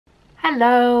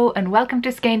Hello and welcome to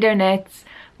Skeindeer Knits.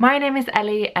 My name is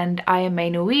Ellie and I am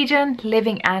a Norwegian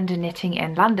living and knitting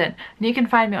in London. And you can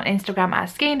find me on Instagram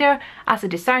as Skeindeer, as a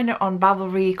designer on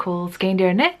Ravelry called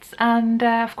Skeindeer Knits, and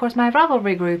of course my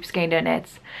Ravelry group Skeindeer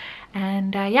Knits.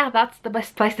 And yeah, that's the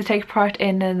best place to take part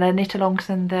in the knit-alongs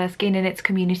and the Skeindeer Knits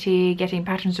community, getting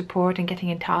pattern support and getting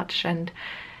in touch and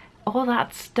all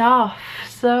that stuff.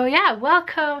 So yeah,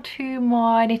 welcome to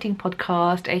my knitting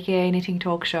podcast, aka knitting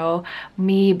talk show,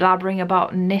 me blabbering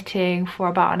about knitting for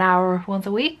about an hour once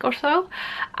a week or so.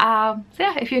 So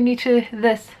yeah, if you're new to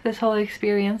this whole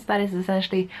experience, that is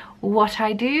essentially what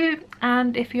I do.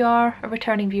 And if you are a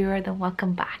returning viewer, then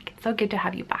welcome back. It's so good to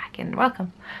have you back, and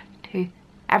welcome to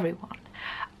everyone.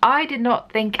 I did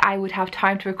not think I would have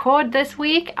time to record this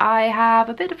week. I have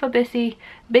a bit of a busy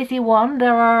one.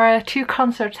 There are two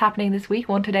concerts happening this week,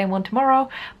 one today and one tomorrow,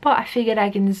 but I figured I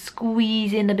can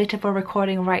squeeze in a bit of a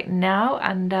recording right now,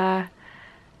 and I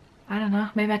don't know,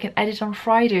 maybe I can edit on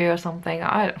Friday or something.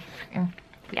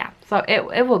 Yeah, so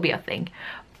it will be a thing.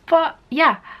 But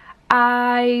yeah,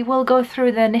 I will go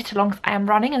through the knit-alongs I am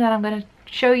running, and then I'm going to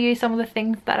show you some of the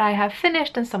things that I have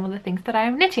finished and some of the things that I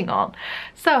am knitting on.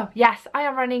 So yes, I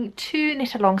am running two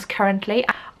knit-alongs currently.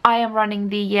 I am running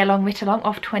the year-long knit-along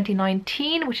of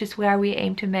 2019, which is where we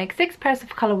aim to make 6 pairs of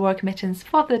colourwork mittens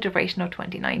for the duration of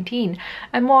 2019,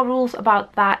 and more rules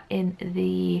about that in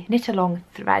the knit-along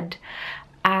thread,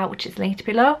 which is linked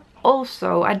below.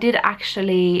 Also, I did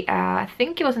actually, I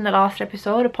think it was in the last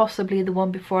episode or possibly the one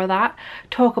before that,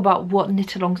 talk about what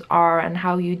knit-alongs are and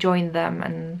how you join them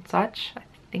and such. I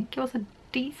think it was a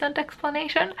decent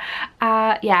explanation.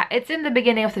 Yeah, it's in the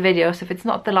beginning of the video, so if it's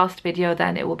not the last video,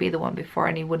 then it will be the one before,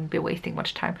 and you wouldn't be wasting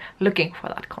much time looking for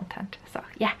that content. So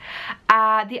yeah,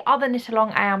 the other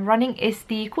knit-along I am running is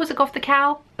the Kuusikofta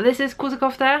cowl. This is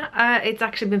Kuusikofta. It's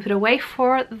actually been put away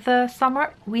for the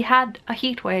summer. We had a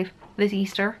heat wave this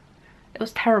Easter. It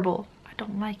was terrible. I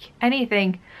don't like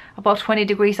anything about 20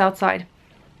 degrees outside.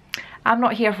 I'm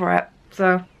not here for it.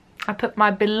 So I put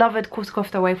my beloved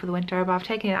Kuusikofta away for the winter, but I've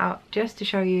taken it out just to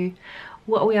show you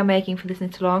what we are making for this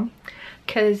knit-along.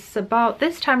 Because about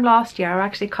this time last year, I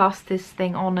actually cast this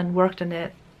thing on and worked on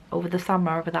it over the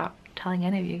summer without telling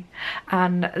any of you.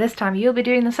 And this time you'll be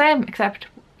doing the same, except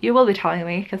you will be telling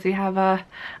me because we have a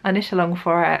knit-along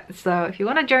for it. So if you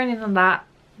want to join in on that,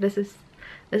 this is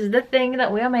the thing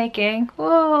that we are making.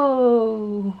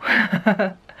 Whoa!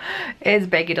 It's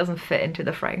big, it doesn't fit into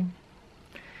the frame.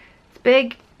 It's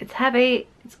big, it's heavy,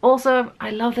 it's awesome. I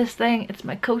love this thing, it's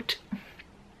my coat.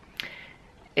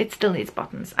 It still needs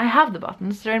buttons. I have the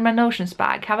buttons, they're in my notions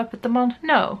bag. Have I put them on?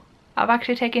 No. I've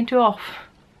actually taken 2 off.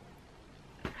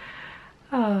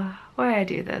 Oh, why I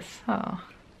do this? Oh.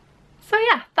 So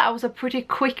yeah, that was a pretty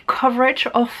quick coverage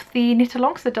of the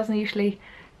knit-alongs. That doesn't usually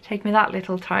take me that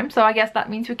little time, so I guess that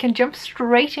means we can jump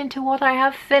straight into what I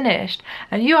have finished,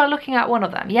 and you are looking at one of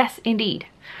them. Yes, indeed,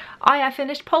 I have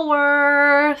finished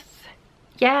Polworth.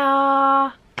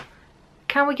 Yeah,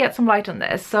 can we get some light on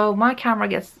this? So my camera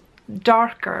gets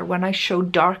darker when I show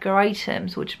darker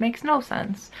items, which makes no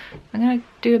sense. I'm gonna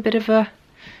do a bit of a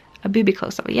booby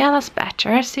close-up. Yeah, that's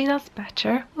better. See, that's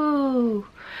better. Ooh,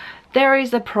 there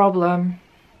is a problem.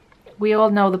 We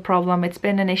all know the problem. It's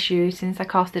been an issue since I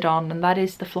cast it on, and that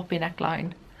is the floppy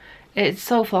neckline. It's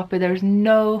so floppy. There's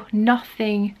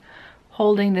nothing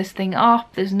holding this thing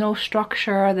up. There's no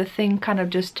structure. The thing kind of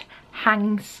just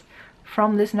hangs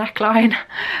from this neckline.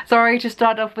 Sorry to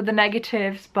start off with the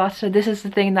negatives, but this is the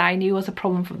thing that I knew was a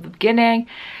problem from the beginning.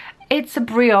 It's a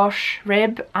brioche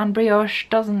rib, and brioche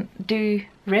doesn't do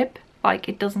rib. Like,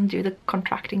 it doesn't do the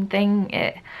contracting thing.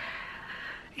 It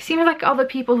seems like other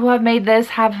people who have made this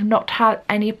have not had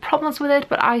any problems with it,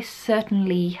 but I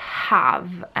certainly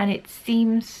have, and it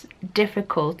seems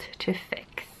difficult to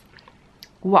fix.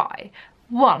 Why?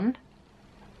 One,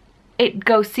 it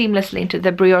goes seamlessly into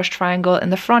the brioche triangle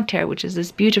in the front here, which is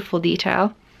this beautiful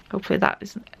detail. Hopefully that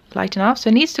is light enough. So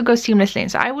it needs to go seamlessly in.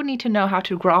 So I would need to know how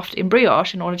to graft in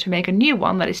brioche in order to make a new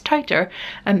one that is tighter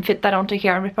and fit that onto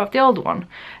here and rip off the old one.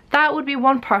 That would be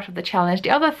one part of the challenge. The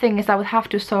other thing is I would have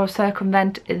to sort of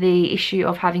circumvent the issue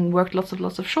of having worked lots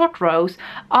of short rows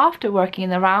after working in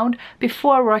the round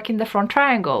before working the front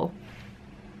triangle.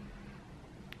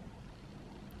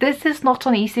 This is not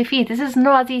an easy feat. This is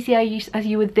not as easy as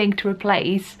you would think to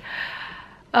replace.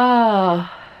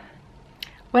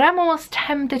 What I'm almost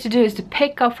tempted to do is to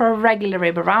pick up a regular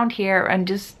rib around here and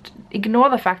just ignore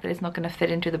the fact that it's not going to fit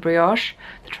into the brioche,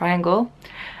 the triangle.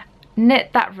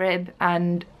 Knit that rib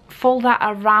and fold that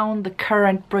around the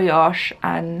current brioche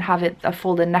and have it a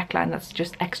folded neckline that's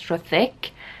just extra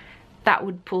thick. That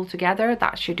would pull together.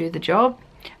 That should do the job.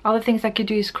 Other things I could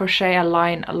do is crochet a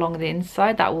line along the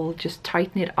inside that will just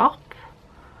tighten it up.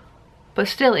 But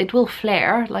still, it will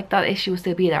flare, like that issue will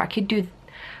still be there. I could do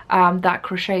that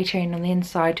crochet chain on the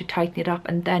inside to tighten it up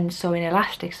and then sew in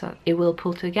elastic so it will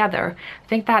pull together. I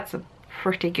think that's a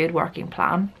pretty good working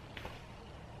plan.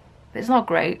 But it's not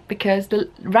great because the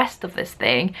rest of this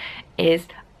thing is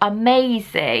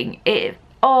amazing.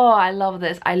 Oh, I love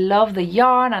this. I love the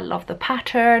yarn, I love the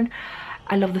pattern,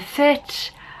 I love the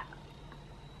fit.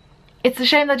 It's a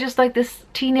shame that just like this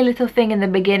teeny little thing in the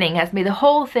beginning has made the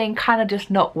whole thing kind of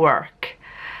just not work.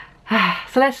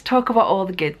 So let's talk about all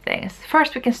the good things.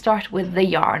 First, we can start with the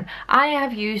yarn. I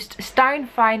have used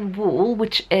Steinfine wool,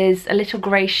 which is a little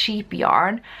grey sheep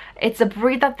yarn. It's a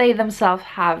breed that they themselves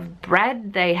have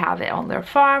bred. They have it on their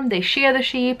farm, they shear the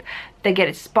sheep, they get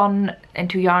it spun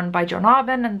into yarn by John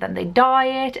Arbin, and then they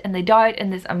dye it, and they dye it in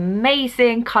this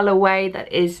amazing colorway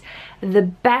that is the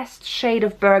best shade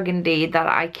of burgundy that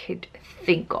I could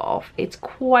think of. It's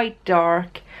quite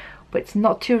dark, but it's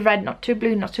not too red, not too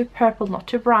blue, not too purple, not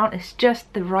too brown. It's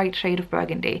just the right shade of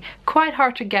burgundy. Quite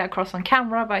hard to get across on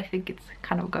camera, but I think it's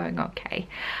kind of going okay.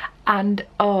 And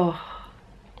oh,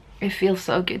 it feels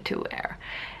so good to wear.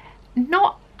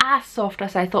 Not as soft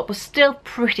as I thought, but still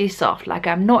pretty soft. Like,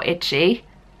 I'm not itchy.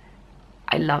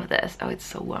 I love this. Oh, it's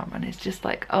so warm, and it's just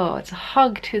like, oh, it's a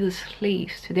hug to the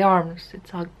sleeves, to the arms.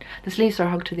 It's a hug. The sleeves are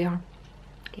a hug to the arm.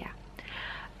 Yeah.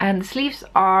 And the sleeves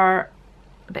are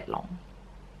a bit long.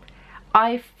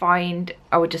 I find,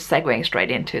 we're just segueing straight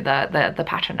into the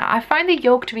pattern now. I find the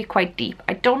yoke to be quite deep.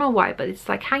 I don't know why, but it's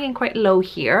like hanging quite low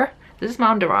here. This is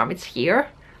my underarm, it's here.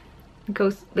 It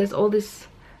goes, there's all this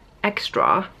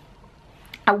extra.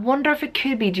 I wonder if it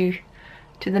could be due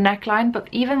to the neckline, but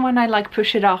even when I like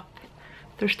push it up,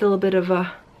 there's still a bit of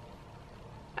a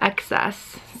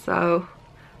excess. So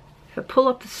if I pull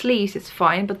up the sleeves, it's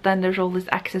fine, but then there's all this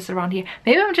excess around here.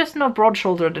 Maybe I'm just not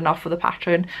broad-shouldered enough for the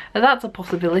pattern. That's a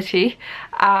possibility.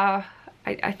 I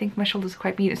think my shoulders are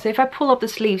quite medium. So if I pull up the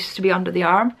sleeves to be under the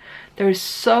arm, there's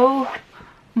so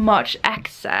much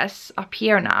excess up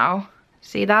here now.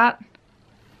 See that?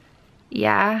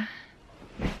 Yeah.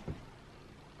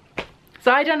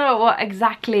 So I don't know what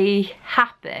exactly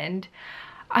happened.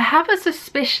 I have a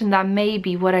suspicion that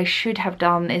maybe what I should have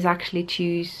done is actually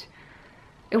choose...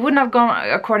 It wouldn't have gone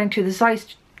according to the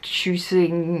size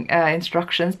choosing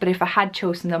instructions, but if I had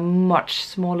chosen a much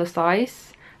smaller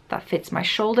size that fits my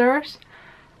shoulders,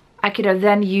 I could have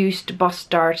then used bust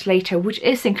darts later, which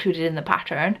is included in the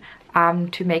pattern,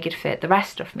 to make it fit the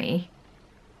rest of me.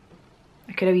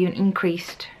 I could have even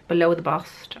increased below the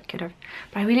bust. I could have,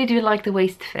 but I really do like the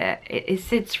waist fit. It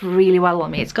sits really well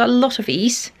on me. It's got a lot of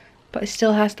ease, but it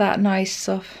still has that nice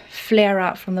sort of flare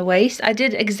out from the waist. I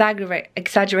did exaggerate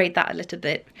that a little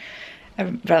bit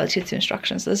relative to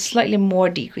instructions. There's slightly more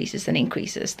decreases than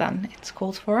increases than it's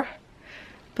called for.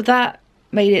 But that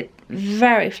made it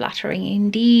very flattering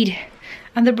indeed.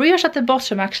 And the brioche at the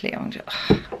bottom, actually,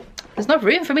 there's no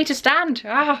room for me to stand.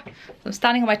 I'm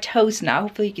standing on my toes now,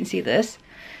 hopefully you can see this.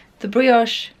 The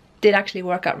brioche did actually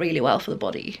work out really well for the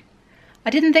body. I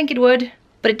didn't think it would,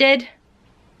 but it did.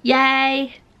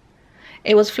 Yay!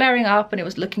 It was flaring up and it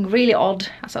was looking really odd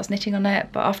as I was knitting on it,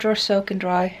 but after a soak and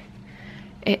dry,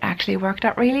 it actually worked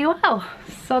out really well.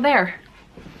 So there.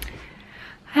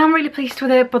 I'm really pleased with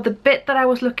it, but the bit that I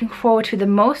was looking forward to the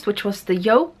most, which was the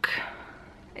yoke,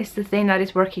 is the thing that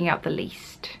is working out the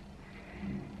least.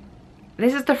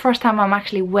 This is the first time I'm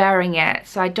actually wearing it,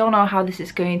 so I don't know how this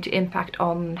is going to impact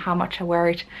on how much I wear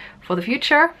it for the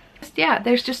future. Yeah,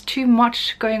 there's just too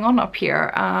much going on up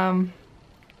here.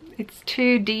 It's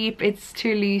too deep, it's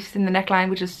too loose in the neckline,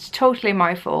 which is totally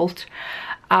my fault.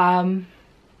 There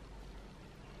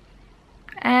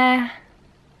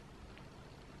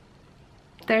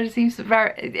seems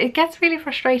it gets really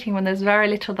frustrating when there's very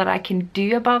little that I can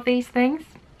do about these things.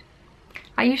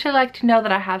 I usually like to know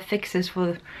that I have fixes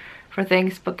for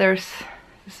things, but there's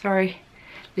very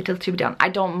little to be done. I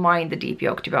don't mind the deep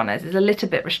yoke, to be honest. It's a little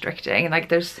bit restricting, like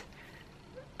there's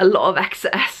a lot of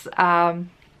excess.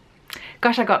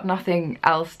 Gosh, I got nothing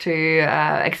else to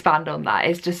expand on that.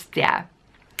 It's just, yeah,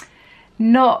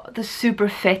 not the super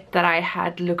fit that I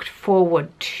had looked forward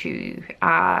to,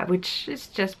 which is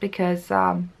just because,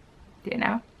 you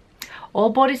know, all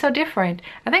bodies are different.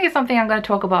 I think it's something I'm going to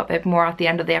talk about a bit more at the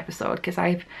end of the episode, because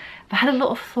I've had a lot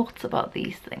of thoughts about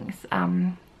these things.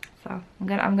 So I'm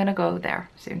gonna go there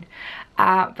soon.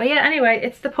 But yeah, anyway,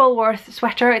 it's the Polworth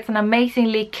sweater. It's an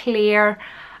amazingly clear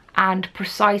and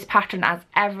precise pattern as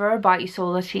ever by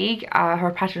Isola Teague.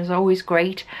 Her pattern is always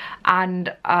great,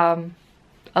 and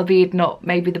albeit not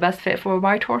maybe the best fit for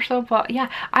my torso, but yeah,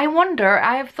 I wonder,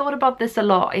 I've thought about this a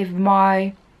lot, if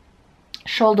my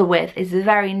shoulder width is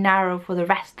very narrow for the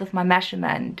rest of my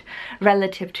measurement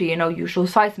relative to, you know, usual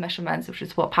size measurements, which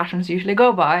is what patterns usually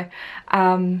go by.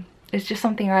 It's just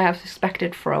something I have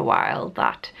suspected for a while,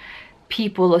 that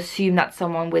people assume that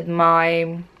someone with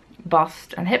my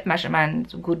bust and hip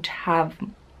measurements would have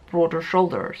broader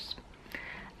shoulders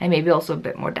and maybe also a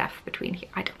bit more depth between here.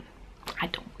 I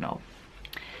don't know.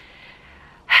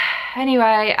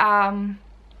 Anyway, I'll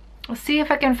see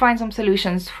if I can find some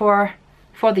solutions for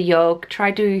the yoke.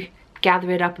 Try to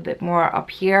gather it up a bit more up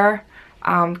here,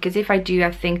 because if I do,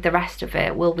 I think the rest of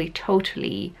it will be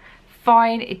totally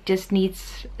fine. It just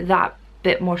needs that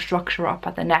bit more structure up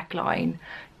at the neckline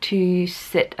to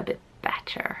sit a bit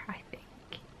better, I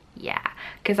think. Yeah,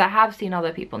 because I have seen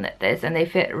other people knit this and they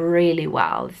fit really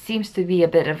well. It seems to be a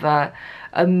bit of a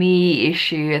me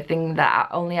issue, a thing that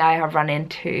only I have run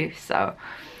into. So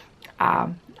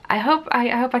I hope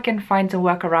I can find some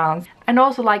workarounds. And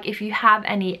also, like, if you have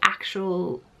any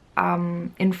actual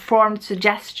informed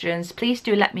suggestions, please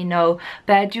do let me know.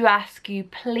 But I do ask you,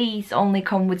 please only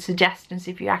come with suggestions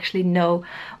if you actually know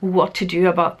what to do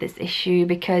about this issue,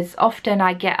 because often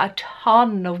I get a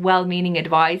ton of well-meaning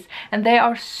advice and they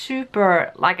are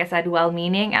super, like I said,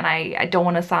 well-meaning, and I don't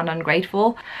want to sound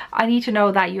ungrateful. I need to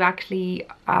know that you actually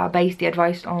base the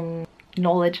advice on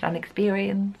knowledge and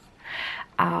experience.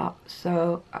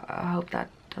 So I hope that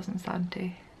doesn't sound too,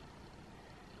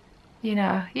 you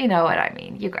know what I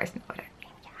mean. You guys know what I mean.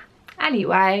 Yeah.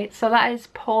 Anyway, so that is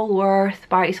Polwarth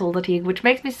by Isolde Teague, which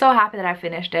makes me so happy that I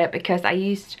finished it, because I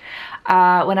used,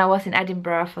 when I was in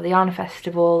Edinburgh for the Yarn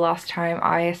Festival last time,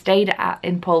 I stayed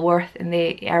in Polwarth, in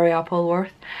the area of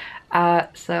Polwarth.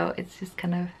 So it's just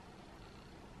kind of,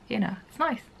 you know, it's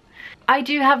nice. I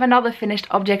do have another finished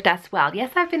object as well.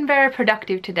 Yes, I've been very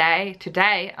productive today.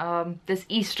 This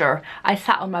Easter, I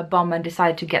sat on my bum and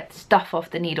decided to get stuff off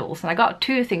the needles, and I got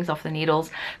 2 things off the needles,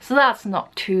 so that's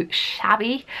not too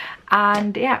shabby.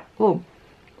 And yeah, whoa,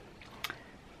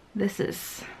 this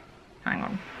is, hang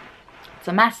on, it's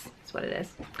a mess, that's what it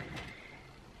is.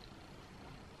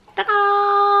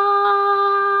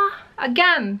 Ta-da!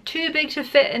 Again, too big to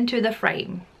fit into the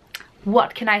frame.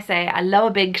 What can I say? I love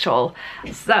a big shawl.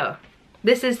 So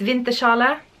this is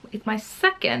Vintersjale. It's my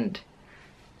second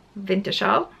winter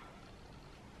shawl.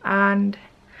 And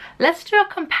let's do a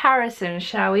comparison,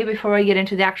 shall we, before I get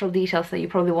into the actual details that you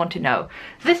probably want to know.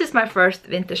 This is my first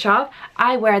winter shawl.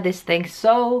 I wear this thing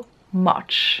so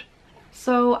much,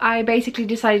 so I basically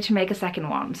decided to make a second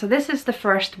one. So this is the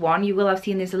first one. You will have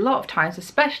seen this a lot of times,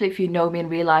 especially if you know me in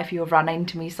real life. You'll run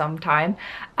into me sometime.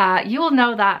 You will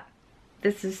know that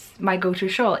this is my go-to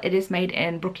shawl. It is made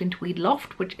in Brooklyn Tweed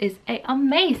Loft, which is an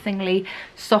amazingly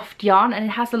soft yarn, and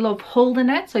it has a lot of hold in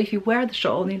it. So if you wear the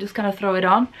shawl and you just kind of throw it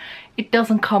on, it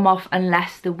doesn't come off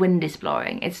unless the wind is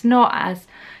blowing. It's not as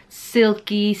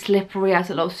silky, slippery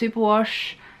as a lot of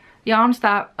superwash yarns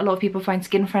that a lot of people find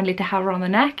skin friendly to have around the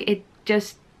neck. It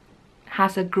just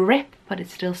has a grip, but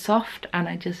it's still soft, and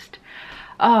oh,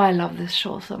 I love this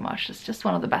shawl so much. It's just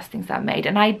one of the best things I've made.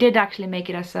 And I did actually make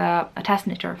it as a test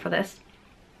knitter for this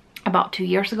about 2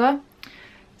 years ago.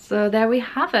 So there we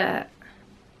have it.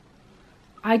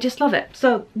 I just love it.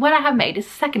 So what I have made is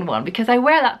the second one, because I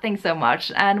wear that thing so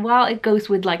much, and while it goes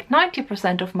with like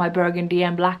 90% of my burgundy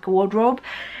and black wardrobe,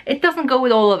 it doesn't go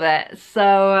with all of it.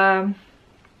 So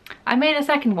I made a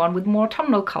second one with more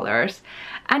autumnal colors,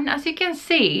 and as you can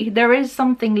see, there is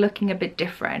something looking a bit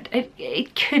different.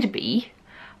 It could be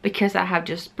because I have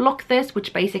just blocked this,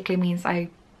 which basically means I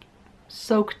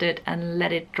soaked it and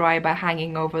let it dry by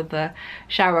hanging over the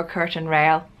shower curtain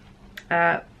rail.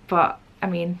 But I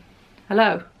mean,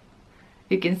 hello,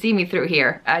 you can see me through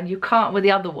here, and you can't with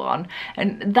the other one.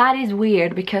 And that is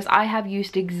weird, because I have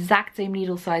used the exact same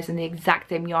needle size and the exact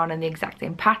same yarn and the exact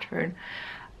same pattern,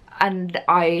 and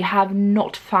I have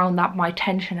not found that my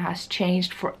tension has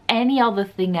changed for any other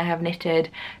thing I have knitted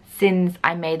since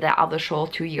I made that other shawl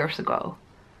 2 years ago.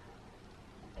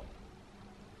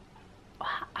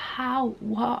 How?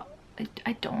 What?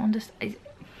 I don't understand.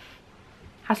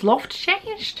 Has loft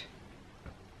changed?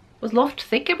 Was loft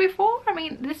thicker before? I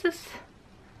mean, this is...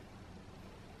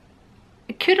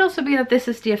 It could also be that this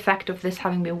is the effect of this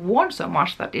having been worn so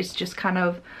much that it's just kind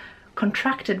of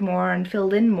contracted more and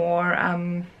filled in more.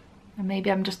 And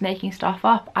maybe I'm just making stuff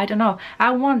up. I don't know.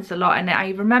 I wore this a lot, and I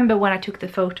remember when I took the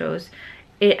photos,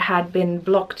 it had been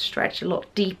blocked stretched a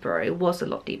lot deeper. It was a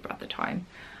lot deeper at the time.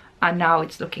 And now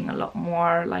it's looking a lot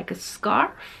more like a scarf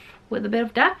with a bit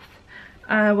of depth.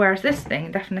 Whereas this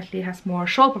thing definitely has more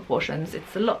shawl proportions.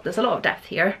 There's a lot of depth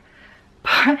here,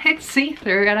 but it's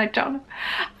see-through, and I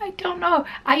don't know.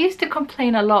 I used to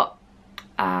complain a lot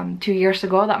 2 years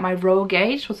ago that my row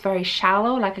gauge was very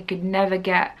shallow, like I could never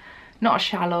get not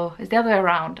shallow, it's the other way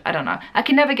around, I don't know. I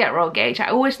can never get row gauge. I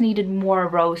always needed more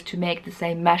rows to make the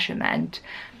same measurement,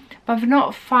 but I've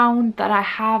not found that I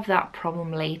have that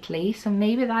problem lately. So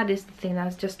maybe that is the thing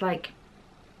that's just like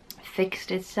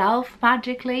fixed itself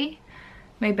magically.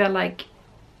 Maybe I like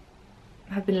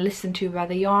have been listened to by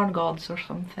the yarn gods or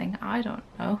something, I don't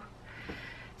know.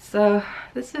 So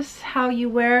this is how you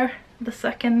wear the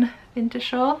second winter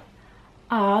shawl.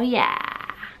 Oh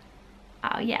yeah,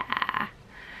 oh yeah.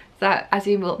 So as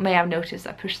you may have noticed,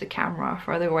 I pushed the camera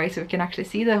further away so we can actually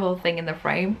see the whole thing in the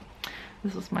frame.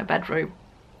 This was my bedroom.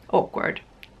 Awkward,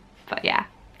 but yeah,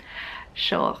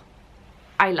 sure,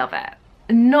 I love it.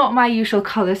 Not my usual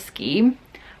color scheme.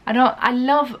 I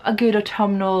love a good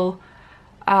autumnal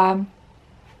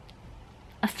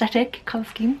aesthetic color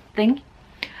scheme thing,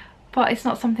 but it's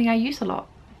not something I use a lot.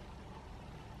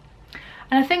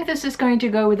 And I think this is going to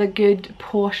go with a good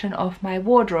portion of my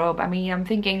wardrobe. I mean, I'm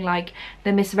thinking like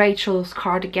the Miss Rachel's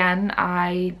cardigan.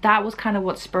 That was kind of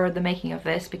what spurred the making of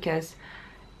this, because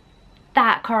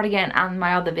that cardigan and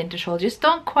my other winter shawl just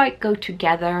don't quite go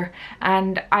together,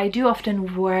 and I do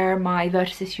often wear my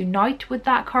Vertices Unite with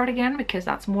that cardigan because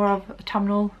that's more of a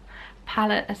autumnal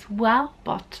palette as well,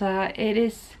 but it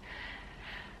is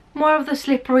more of the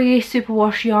slippery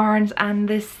superwash yarns, and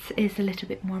this is a little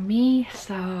bit more me.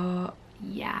 So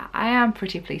yeah, I am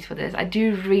pretty pleased with this. I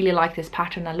do really like this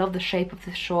pattern. I love the shape of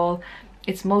this shawl.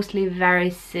 It's mostly very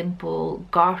simple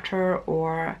garter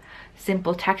or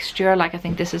simple texture, like I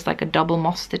think this is like a double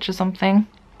moss stitch or something,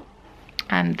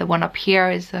 and the one up here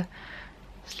is a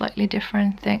slightly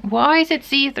different thing. Why is it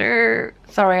see-through?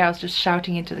 Sorry, I was just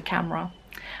shouting into the camera.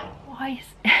 Why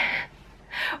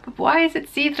is it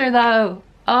see-through though?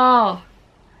 Oh,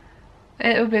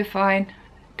 it'll be fine.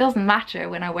 It doesn't matter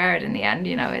when I wear it in the end,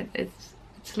 you know.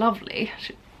 It's lovely. I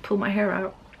should pull my hair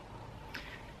out.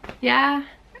 Yeah,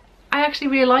 I actually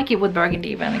really like it with burgundy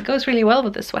even. It goes really well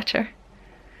with the sweater.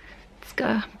 It's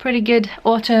got a pretty good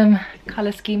autumn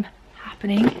colour scheme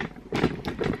happening.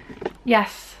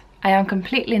 Yes, I am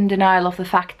completely in denial of the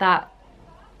fact that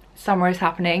summer is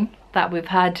happening, that we've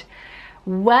had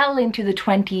well into the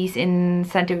 20s in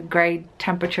centigrade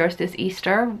temperatures this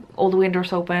Easter. All the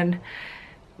windows open,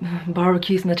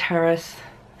 barbecues on the terrace,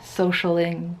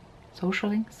 socializing.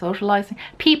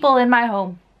 People in my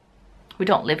home who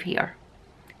don't live here,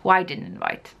 who I didn't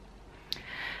invite.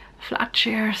 Flat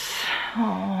cheers.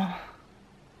 Oh.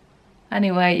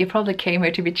 Anyway, you probably came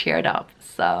here to be cheered up.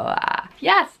 So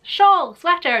yes, shawl,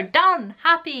 sweater, done,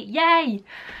 happy, yay.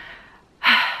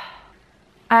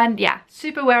 And yeah,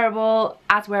 super wearable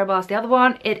as the other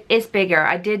one. It is bigger.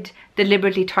 I did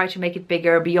deliberately try to make it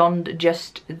bigger beyond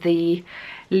just the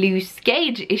loose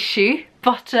gauge issue.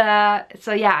 But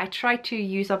so yeah, I tried to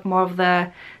use up more of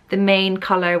the main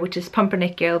color, which is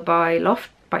Pumpernickel by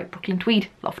Brooklyn Tweed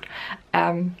Loft.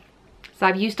 So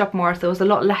I've used up more, so there was a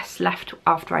lot less left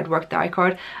after I'd worked the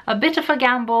I-cord. A bit of a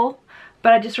gamble,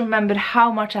 but I just remembered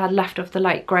how much I had left of the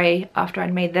light grey after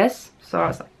I'd made this. So I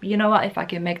was like, you know what, if I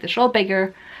can make the shawl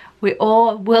bigger, we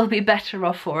all will be better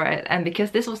off for it. And because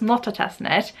this was not a test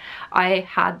knit, I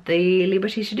had the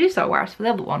liberty to do so, whereas for the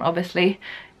other one, obviously,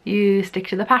 you stick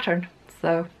to the pattern.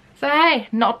 So hey,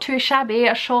 not too shabby,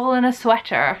 a shawl and a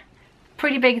sweater.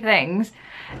 Pretty big things.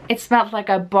 It smelled like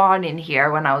a barn in here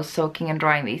when I was soaking and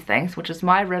drying these things, which is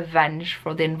my revenge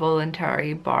for the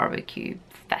involuntary barbecue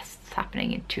fests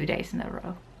happening in 2 days in a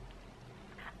row.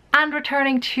 And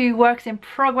returning to works in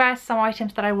progress, some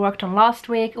items that I worked on last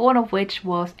week, one of which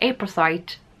was a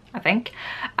Precite, I think,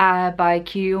 by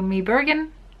Kiyomi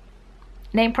Bergen.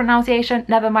 Name pronunciation,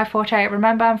 never my forte.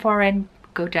 Remember, I'm foreign,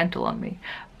 go gentle on me.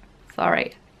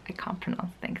 Sorry, I can't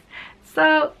pronounce things.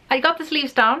 So I got the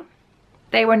sleeves done.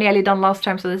 They were nearly done last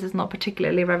time, so this is not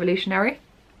particularly revolutionary.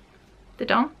 They're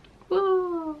done.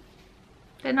 Woo!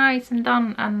 They're nice and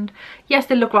done, and yes,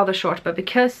 they look rather short, but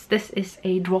because this is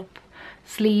a drop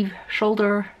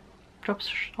shoulder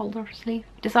sleeve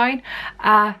design,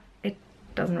 it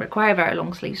doesn't require very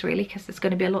long sleeves really, because it's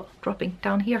going to be a lot dropping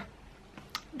down here.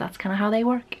 That's kind of how they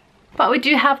work. But we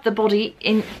do have the body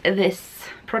in this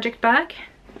project bag,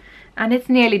 and it's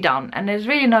nearly done, and there's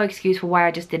really no excuse for why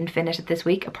I just didn't finish it this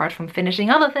week, apart from finishing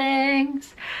other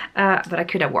things. But I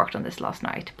could have worked on this last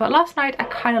night, but last night I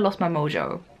kind of lost my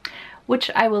mojo,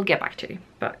 which I will get back to.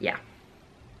 But yeah,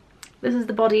 this is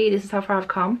the body, this is how far I've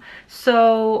come.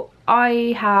 So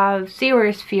I have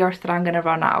serious fears that I'm going to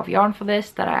run out of yarn for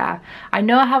this, that I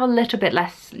know I have a little bit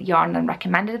less yarn than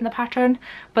recommended in the pattern,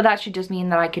 but that should just mean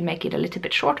that I can make it a little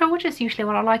bit shorter, which is usually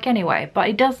what I like anyway. But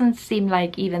it doesn't seem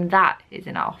like even that is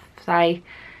enough. So I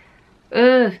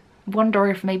wonder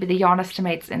if maybe the yarn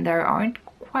estimates in there aren't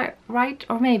quite right,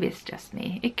 or maybe it's just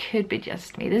me. It could be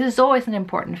just me. This is always an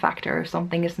important factor if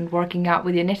something isn't working out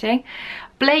with your knitting.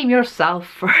 Blame yourself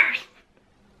first.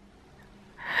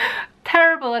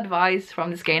 Terrible advice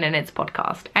from the Skeindeer Knits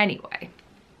podcast. Anyway,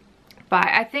 but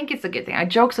I think it's a good thing.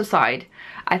 Jokes aside,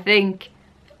 I think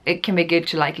it can be good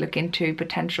to like look into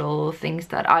potential things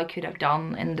that I could have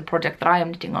done in the project that I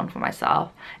am knitting on for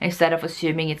myself, instead of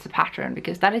assuming it's a pattern,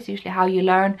 because that is usually how you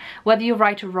learn. Whether you're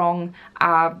right or wrong,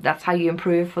 that's how you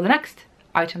improve for the next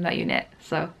item that you knit.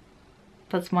 So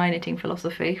that's my knitting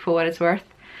philosophy, for what it's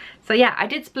worth. So yeah, I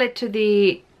did split to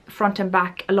the front and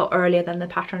back a lot earlier than the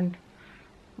pattern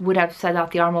would have said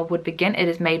that the armhole would begin. It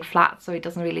is made flat, so it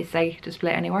doesn't really say to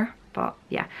split anywhere. But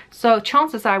yeah, so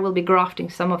chances are I will be grafting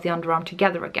some of the underarm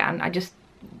together again. I just,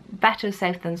 better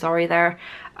safe than sorry there.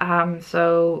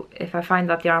 So if I find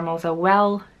that the armholes are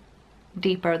well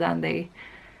deeper than the,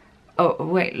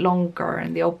 longer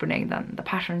in the opening than the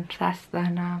pattern says,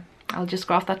 then I'll just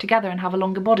graft that together and have a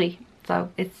longer body. So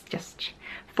it's just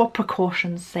for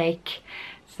precaution's sake.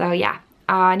 So yeah,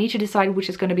 I need to decide which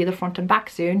is going to be the front and back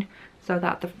soon, so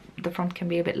that the front can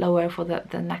be a bit lower for the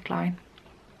neckline.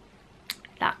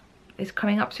 Is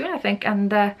coming up soon, I think.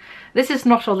 And this is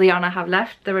not all the yarn I have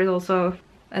left. There's a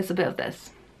bit of this.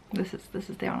 This is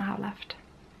the yarn I have left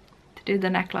to do the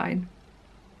neckline.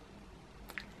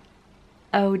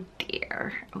 Oh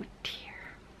dear, oh dear.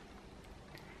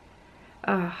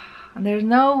 And there's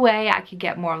no way I could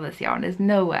get more of this yarn. There's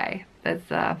no way. There's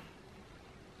yeah,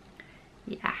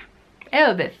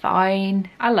 it'll be fine.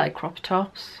 I like crop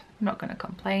tops. I'm not gonna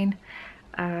complain.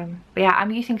 But yeah, I'm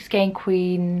using Skein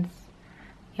Queen's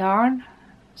yarn,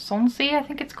 Sonsea I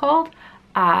think it's called.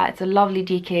 It's a lovely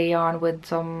DK yarn with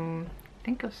some, I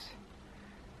think it's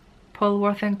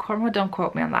Polworth and Cornwall, don't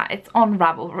quote me on that. It's on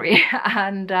Ravelry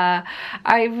and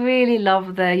I really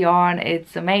love the yarn.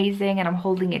 It's amazing, and I'm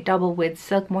holding it double with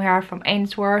silk mohair from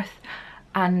Ainsworth,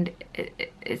 and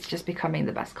it's just becoming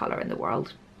the best colour in the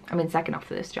world. I mean, second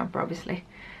after this jumper, obviously.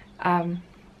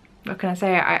 What can I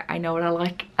say? I know what I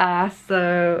like.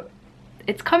 So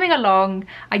it's coming along.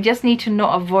 I just need to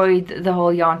not avoid the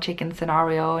whole yarn chicken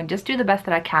scenario and just do the best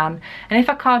that I can. And if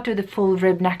I can't do the full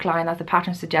rib neckline as the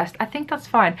pattern suggests, I think that's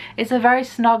fine. It's a very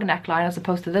snug neckline as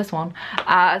opposed to this one.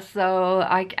 So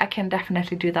I can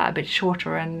definitely do that a bit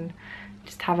shorter and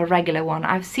just have a regular one.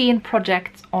 I've seen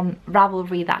projects on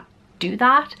Ravelry that do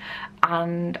that,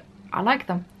 and I like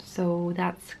them. So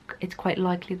it's quite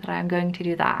likely that I'm going to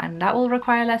do that, and that will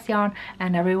require less yarn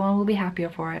and everyone will be happier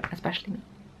for it, especially me.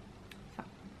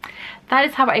 That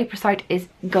is how our April site is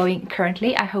going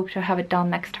currently. I hope to have it done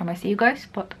next time I see you guys,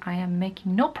 but I am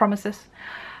making no promises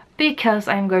because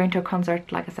I'm going to a concert,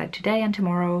 like I said, today and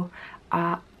tomorrow.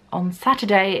 On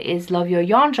Saturday is Love Your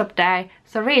Yarn Shop Day,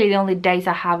 so really the only days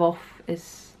I have off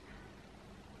is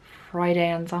Friday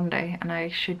and Sunday, and I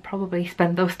should probably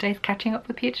spend those days catching up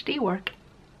with PhD work.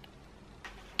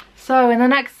 So in the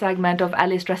next segment of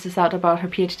Ellie stresses out about her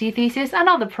PhD thesis,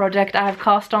 another project I have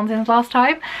cast on since last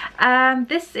time.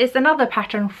 This is another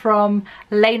pattern from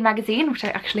Lane magazine, which I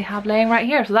actually have laying right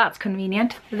here, so that's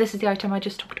convenient. This is the item I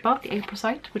just talked about, the April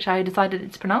site, which I decided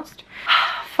it's pronounced.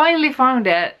 Finally found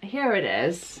it. Here it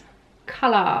is.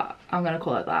 Colour, I'm gonna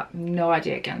call it that. No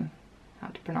idea again how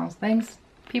to pronounce things.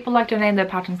 People like to name their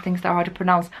patterns things that are hard to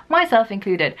pronounce, myself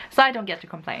included, so I don't get to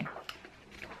complain.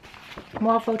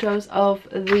 More photos of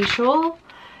the shawl.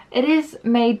 It is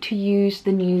made to use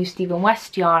the new Stephen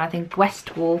West yarn, I think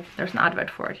West wool. There's an advert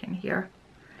for it in here.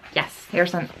 Yes,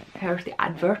 here's the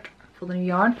advert for the new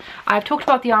yarn. I've talked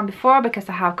about the yarn before because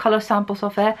I have colour samples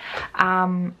of it,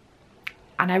 and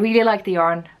I really like the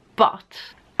yarn,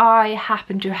 but I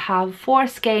happen to have 4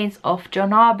 skeins of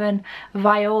Jonabin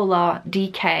Viola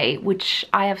DK, which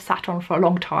I have sat on for a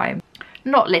long time.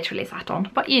 Not literally sat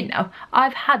on, but you know,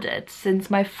 I've had it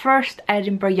since my first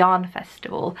Edinburgh Yarn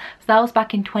Festival. So that was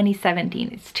back in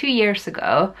 2017. It's 2 years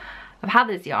ago. I've had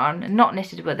this yarn and not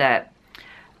knitted with it.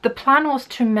 The plan was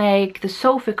to make the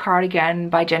Sophie cardigan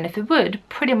by Jennifer Wood,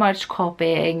 pretty much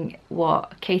copying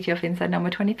what Katie of Inside Number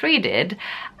 23 did.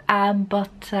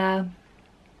 But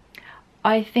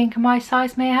I think my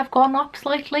size may have gone up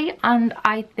slightly, and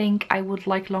I think I would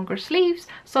like longer sleeves,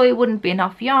 so it wouldn't be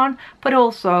enough yarn, but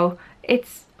also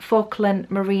it's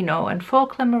Falkland Merino, and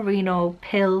Falkland Merino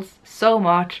pills so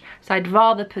much, so I'd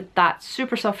rather put that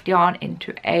super soft yarn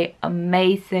into a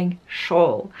amazing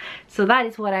shawl. So that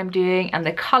is what I'm doing, and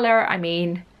the color, I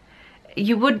mean,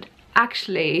 you would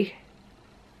actually,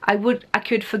 I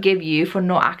could forgive you for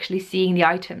not actually seeing the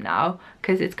item now,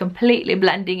 because it's completely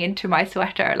blending into my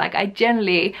sweater. Like, I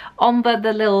generally, on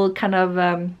the little kind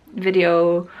of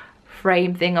video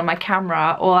frame thing on my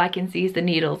camera, all I can see is the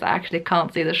needles. I actually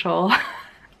can't see the shawl.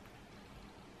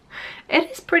 It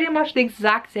is pretty much the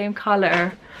exact same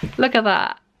color. Look at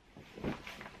that.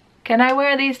 Can I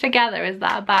wear these together? Is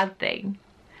that a bad thing?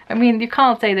 I mean, you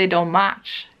can't say they don't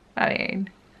match. I mean,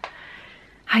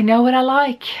 I know what I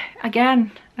like.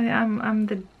 Again, I'm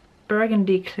the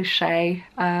burgundy cliche.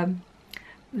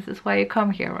 This is why you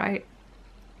come here, right?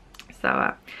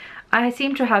 So I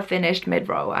seem to have finished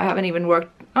mid-row. I haven't even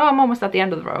worked. Oh, I'm almost at the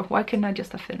end of the row. Why couldn't I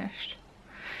just have finished?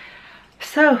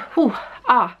 So, whew,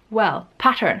 well,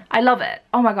 pattern. I love it.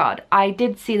 Oh my god. I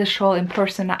did see the shawl in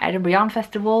person at Edinburgh Yarn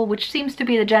Festival, which seems to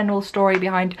be the general story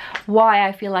behind why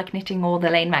I feel like knitting all the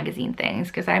Lane magazine things,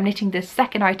 because I'm knitting this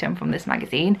second item from this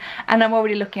magazine, and I'm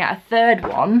already looking at a third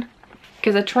one,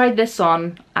 because I tried this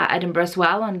on at Edinburgh as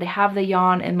well, and they have the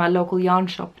yarn in my local yarn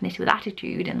shop, Knit With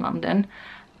Attitude in London.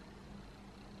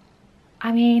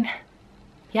 I mean,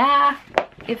 yeah,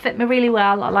 it fit me really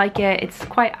well. I like it. It's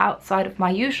quite outside of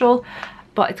my usual,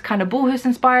 but it's kind of Boohoo's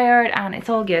inspired and it's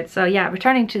all good. So yeah,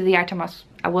 returning to the item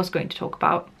I was going to talk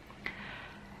about.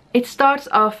 It starts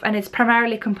off and it's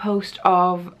primarily composed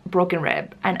of broken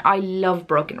rib, and I love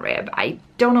broken rib. I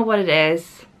don't know what it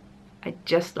is. I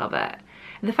just love it.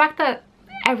 The fact that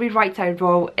every right side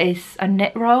row is a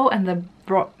knit row and the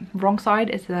wrong side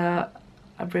is a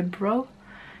rib row.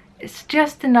 It's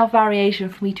just enough variation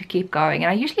for me to keep going. And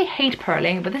I usually hate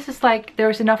purling, but this is like,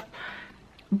 there's enough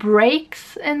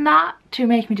breaks in that to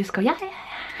make me just go, yeah.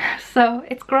 So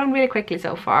it's grown really quickly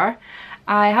so far.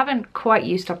 I haven't quite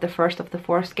used up the first of the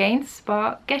 4 skeins,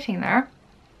 but getting there.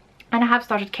 And I have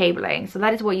started cabling, so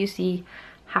that is what you see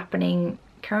happening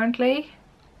currently.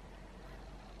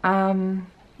 So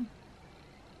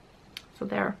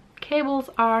there,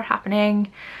 cables are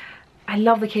happening. I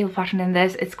love the cable pattern in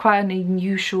this. It's quite an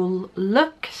unusual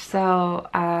look, so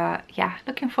yeah,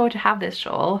 looking forward to have this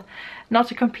shawl. Not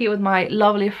to compete with my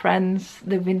lovely friends,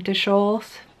 the winter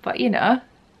shawls, but you know,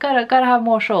 gotta have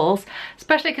more shawls,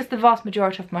 especially because the vast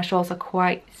majority of my shawls are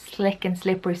quite slick and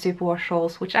slippery superwash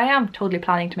shawls, which I am totally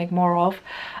planning to make more of.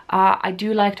 I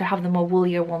do like to have the more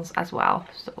woolier ones as well,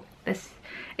 so this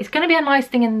it's going to be a nice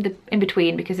thing in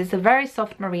between, because it's a very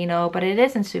soft merino, but it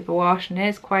is in superwash and it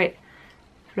is quite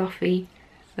fluffy.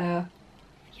 So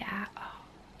yeah,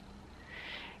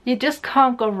 you just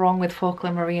can't go wrong with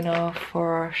Falkland merino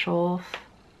for shawls,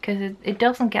 because it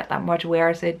doesn't get that much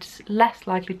wear, so it's less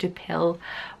likely to pill,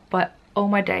 but oh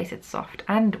my days, it's soft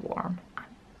and warm.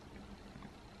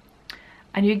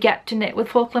 And you get to knit with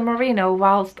Falkland merino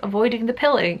whilst avoiding the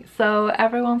pilling, so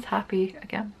everyone's happy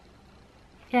again.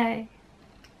 Yay.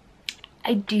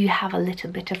 I do have a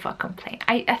little bit of a complaint.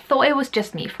 I thought it was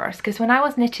just me first, because when I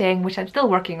was knitting, which I'm still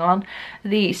working on,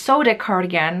 the Soda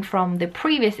cardigan from the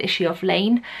previous issue of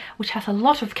Lane, which has a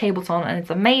lot of cables on and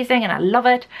it's amazing and I love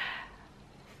it,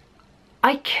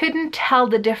 I couldn't tell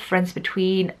the difference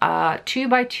between a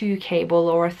 2x2 cable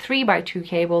or a 3x2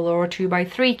 cable or a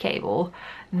 2x3 cable.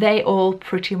 They all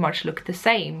pretty much look the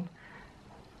same.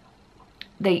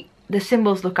 The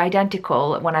symbols look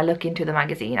identical when I look into the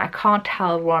magazine. I can't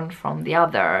tell one from the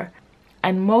other.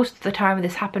 And most of the time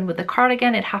this happened with the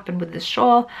cardigan, it happened with the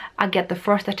shawl. I get the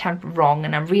first attempt wrong,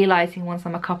 and I'm realizing once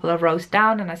I'm a couple of rows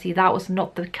down and I see that was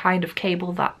not the kind of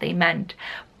cable that they meant.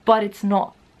 But it's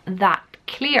not that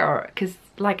clear, because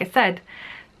like I said,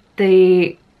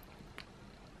 the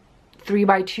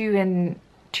 3x2 and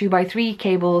 2x3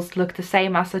 cables look the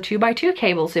same as the 2x2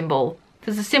 cable symbol.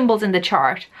 There's the symbols in the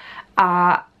chart.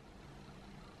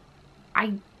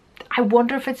 I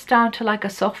wonder if it's down to like a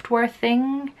software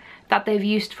thing that they've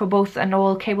used for both and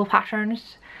all cable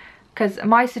patterns, because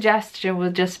my suggestion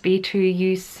would just be to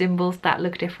use symbols that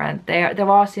look different. There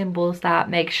are symbols that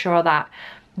make sure that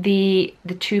the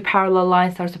 2 parallel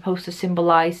lines that are supposed to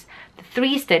symbolize the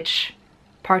 3-stitch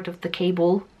part of the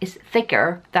cable is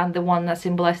thicker than the one that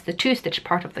symbolizes the 2-stitch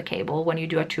part of the cable when you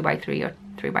do a 2x3 or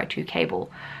 3x2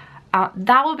 cable.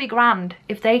 That would be grand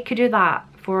if they could do that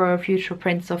for future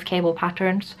prints of cable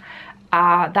patterns.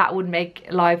 That would make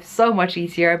life so much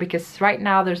easier, because right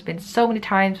now there's been so many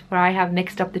times where I have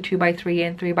mixed up the 2x3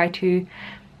 and 3x2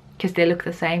 because they look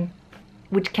the same,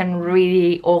 which can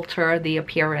really alter the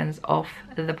appearance of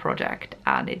the project.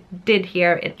 And it did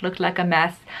here. It looked like a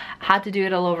mess. I had to do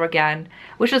it all over again,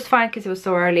 which was fine because it was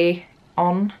so early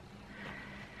on,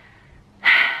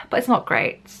 but it's not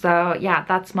great. So yeah,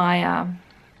 that's my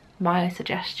my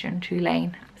suggestion to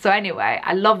Lane. So anyway,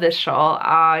 I love this shawl.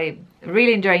 I'm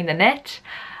really enjoying the knit.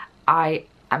 I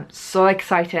am so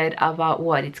excited about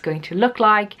what it's going to look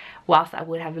like. Whilst I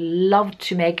would have loved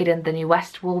to make it in the new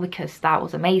West wool, because that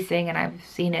was amazing and I've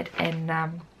seen it in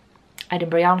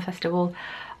Edinburgh Yarn Festival,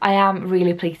 I am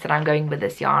really pleased that I'm going with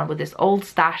this yarn, with this old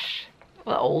stash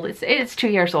well, old, it's 2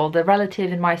 years old. The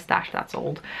relative in my stash, that's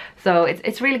old. So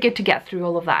it's really good to get through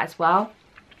all of that as well.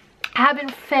 I have been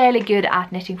fairly good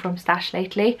at knitting from stash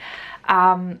lately.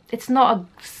 It's not an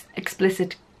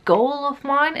explicit goal of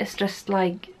mine, it's just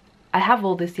like I have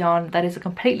all this yarn that is a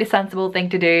completely sensible thing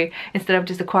to do instead of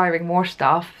just acquiring more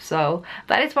stuff. So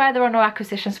that is why there are no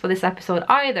acquisitions for this episode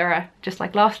either, just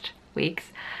like last week's.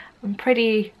 I'm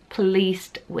pretty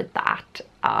pleased with that.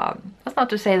 That's not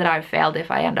to say that I've failed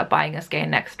if I end up buying a skein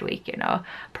next week, you know.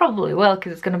 Probably will,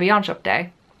 because it's going to be yarn shop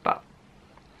day. But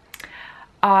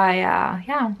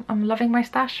yeah, I'm loving my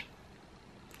stash.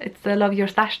 It's the love your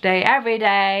stash day every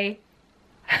day.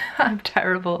 I'm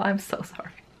terrible, I'm so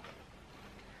sorry.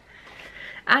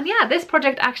 And yeah, this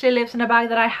project actually lives in a bag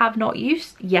that I have not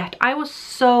used yet. I was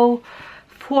so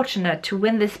fortunate to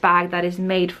win this bag that is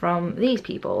made from these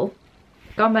people.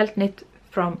 Gammelt knit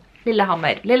from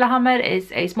Lillehammer. Lillehammer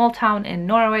is a small town in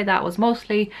Norway that was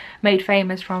mostly made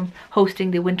famous from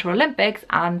hosting the Winter Olympics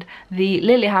and the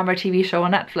Lillehammer TV show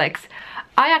on Netflix.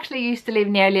 I actually used to live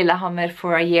near Lillehammer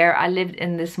for a year. I lived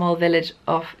in the small village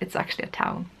of, it's actually a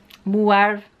town,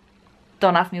 Moelv.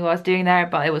 Don't ask me what I was doing there,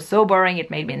 but it was so boring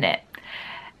it made me knit.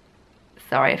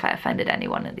 Sorry if I offended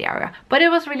anyone in the area. But it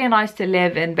was really nice to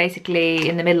live in, basically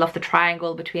in the middle of the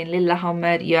triangle between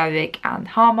Lillehammer, Gjøvik and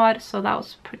Hamar. So that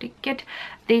was pretty good.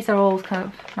 These are all kind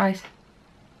of nice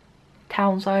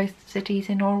town-sized cities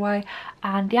in Norway.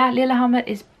 And yeah, Lillehammer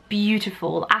is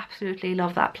beautiful. Absolutely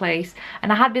love that place.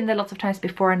 And I had been there lots of times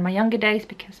before in my younger days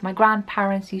because my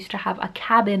grandparents used to have a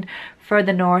cabin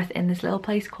further north in this little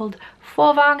place called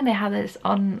Fåvang. They had this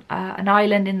on an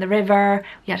island in the river.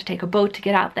 We had to take a boat to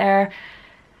get out there.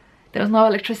 There was no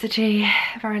electricity,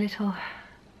 very little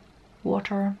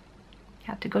water. You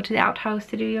had to go to the outhouse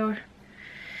to do your...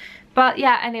 But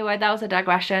yeah, anyway, that was a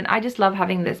digression. I just love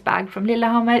having this bag from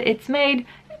Lillehammer. It's made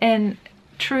in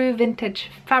true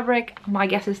vintage fabric. My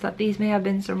guess is that these may have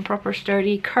been some proper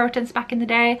sturdy curtains back in the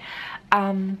day.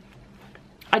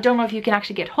 I don't know if you can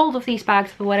actually get hold of these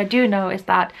bags, but what I do know is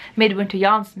that Midwinter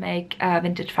Yarns make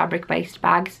vintage fabric based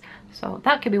bags, so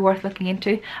that could be worth looking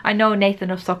into. I know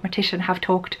Nathan of Stockmartician have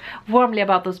talked warmly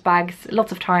about those bags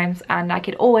lots of times, and I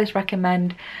could always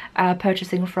recommend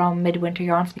purchasing from Midwinter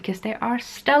Yarns because they are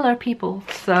stellar people.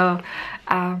 So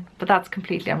but that's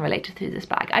completely unrelated to this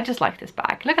bag. I just like this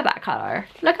bag. Look at that color,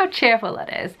 look how cheerful it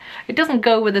is. It doesn't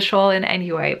go with the shawl in any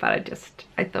way, but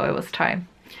I thought it was time.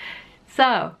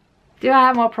 So do I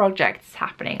have more projects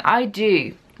happening? I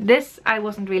do. This I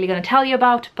wasn't really going to tell you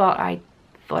about, but I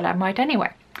thought I might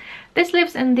anyway. This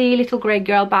lives in the Little Grey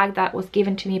Girl bag that was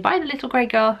given to me by the Little Grey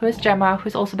Girl, who is Gemma,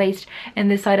 who's also based in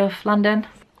this side of London.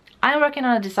 I'm working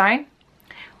on a design,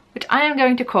 which I am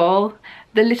going to call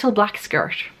the Little Black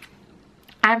Skirt.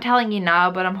 I'm telling you now,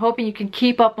 but I'm hoping you can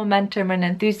keep up momentum and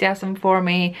enthusiasm for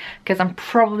me, because I'm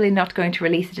probably not going to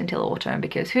release it until autumn,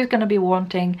 because who's going to be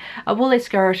wanting a woolly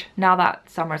skirt now that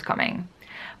summer's coming?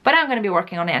 But I'm going to be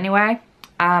working on it anyway.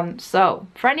 So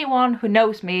for anyone who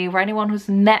knows me, or anyone who's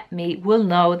met me, will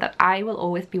know that I will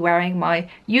always be wearing my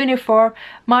uniform,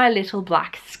 my little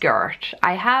black skirt.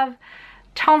 I have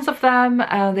tons of them.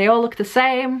 They all look the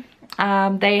same.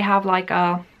 They have like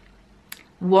a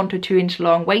 1 to 2 inch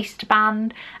long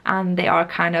waistband, and they are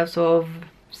kind of sort of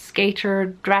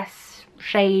skater dress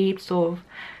shaped, sort of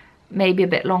maybe a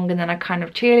bit longer than a kind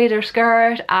of cheerleader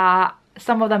skirt.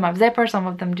 Some of them have zippers, some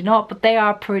of them do not, but they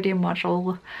are pretty much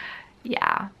all,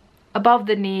 yeah, above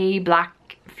the knee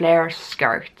black flare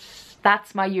skirts.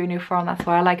 That's my uniform, that's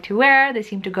what I like to wear. They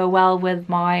seem to go well with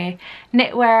my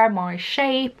knitwear, my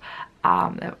shape.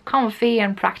 They're comfy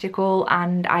and practical,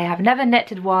 and I have never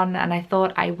knitted one, and I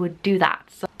thought I would do that.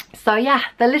 So yeah,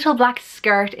 the little black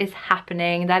skirt is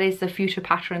happening. That is the future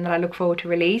pattern that I look forward to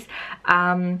release.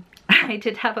 I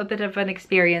did have a bit of an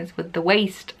experience with the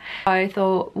waist. I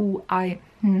thought, ooh, I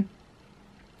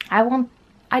don't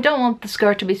want the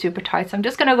skirt to be super tight, so I'm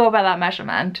just gonna go by that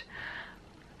measurement.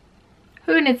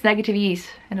 Who knits negative ease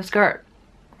in a skirt,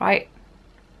 right?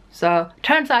 So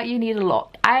turns out you need a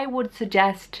lot. I would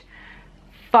suggest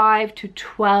 5 to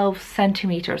 12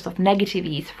 centimeters of negative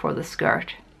ease for the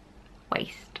skirt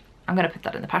waist. I'm gonna put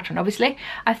that in the pattern, obviously.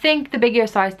 I think the bigger your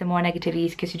size, the more negative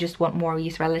ease, because you just want more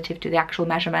ease relative to the actual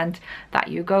measurement that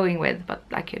you're going with, but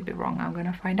I could be wrong. I'm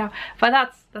gonna find out.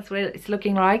 But that's what it's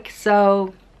looking like.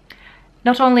 So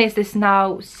not only is this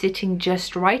now sitting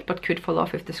just right, but could fall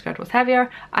off if the skirt was heavier,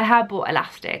 I have bought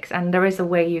elastics, and there is a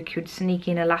way you could sneak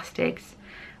in elastics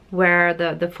where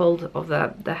the fold of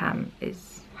the hem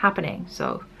is happening.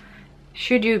 So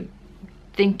should you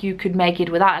think you could make it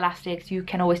without elastics, you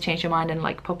can always change your mind and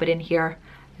like pop it in here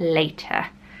later.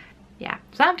 yeah,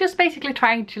 so I'm just basically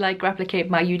trying to like replicate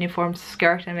my uniform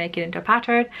skirt and make it into a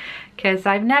pattern, because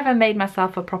I've never made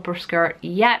myself a proper skirt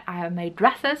yet. I have made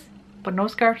dresses but no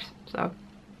skirts, so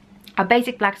a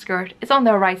basic black skirt is on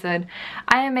the horizon.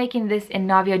 I am making this in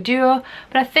Navia Duo,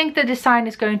 but I think the design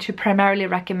is going to primarily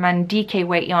recommend DK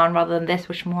weight yarn rather than this,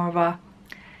 which is more of a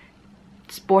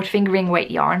sport fingering weight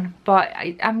yarn. But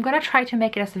I'm gonna try to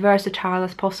make it as versatile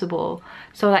as possible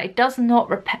so that it does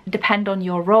not depend on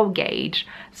your row gauge.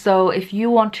 So if you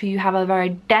want to have a very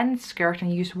dense skirt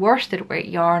and use worsted weight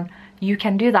yarn, you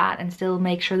can do that and still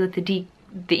make sure that the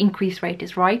increase rate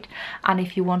is right. And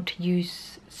if you want to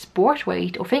use sport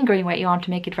weight or fingering weight yarn to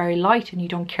make it very light and you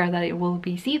don't care that it will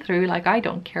be see-through, like I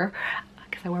don't care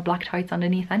because I wear black tights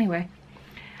underneath anyway,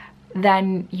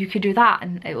 then you could do that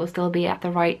and it will still be at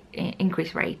the right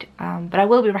increase rate. But I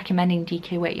will be recommending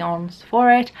DK weight yarns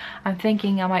for it. I'm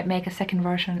thinking I might make a second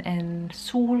version in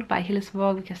Sol by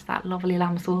Hillesvåg, because that lovely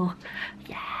lambswool,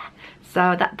 yeah.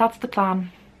 So that's the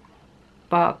plan,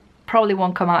 but probably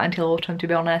won't come out until autumn, to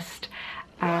be honest.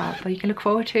 But you can look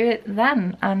forward to it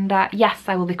then. And yes,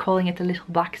 I will be calling it a little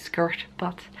black skirt,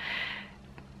 but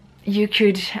you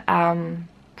could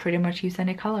pretty much use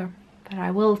any color. But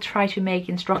I will try to make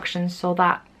instructions so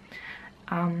that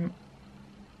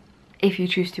if you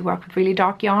choose to work with really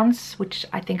dark yarns, which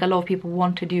I think a lot of people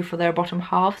want to do for their bottom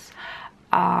halves,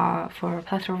 for a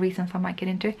plethora of reasons I might get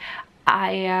into,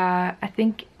 I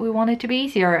think we want it to be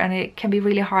easier, and it can be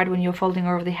really hard when you're folding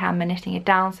over the hem and knitting it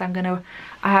down. So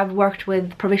I have worked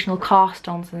with provisional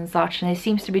cast-ons and such, and it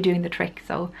seems to be doing the trick.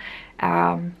 So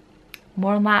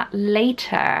more on that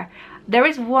later. There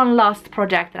is one last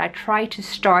project that I try to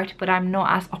start, but I'm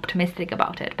not as optimistic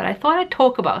about it. But I thought I'd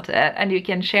talk about it and you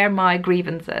can share my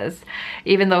grievances,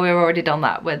 even though we've already done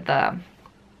that with the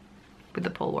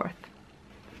Polworth.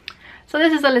 So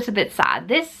this is a little bit sad.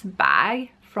 This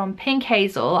bag from Pink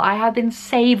Hazel I have been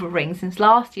savouring since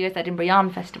last year's Edinburgh Yarn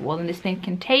Festival, and it's been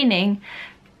containing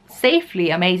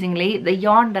safely, amazingly, the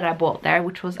yarn that I bought there,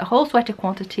 which was a whole sweater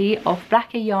quantity of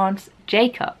Blacker Yarn's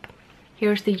Jacob.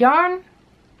 Here's the yarn.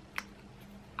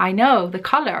 I know, the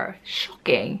colour,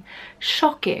 shocking,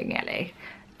 Ellie.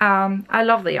 I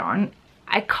love the yarn.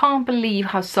 I can't believe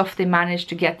how soft they managed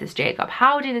to get this Jacob.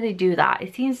 How did they do that?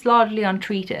 It seems largely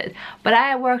untreated, but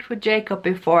I worked with Jacob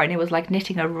before and it was like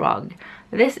knitting a rug.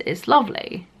 This is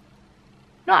lovely.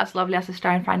 Not as lovely as a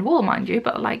Steinfine wool, mind you,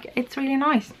 but like, it's really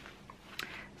nice.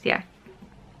 So yeah,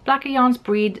 Blacker Yarns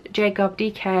Breed, Jacob,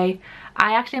 DK.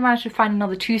 I actually managed to find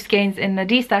another 2 skeins in the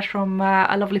D-stash from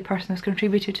a lovely person who's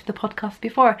contributed to the podcast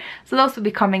before. So those will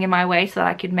be coming in my way so that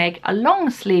I could make a long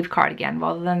sleeve cardigan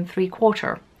rather than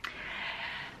 3/4.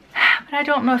 But I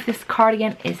don't know if this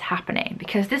cardigan is happening,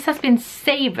 because this has been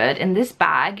savoured in this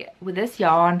bag with this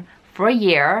yarn for a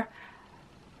year.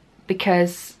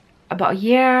 Because about a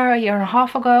year and a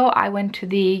half ago, I went to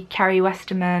the Carrie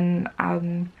Westerman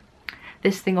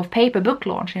This Thing of Paper book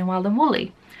launch in Wild and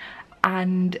Woolly,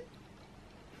 and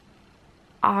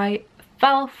I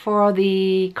fell for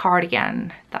the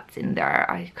cardigan that's in there.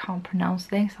 I can't pronounce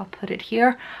things, I'll put it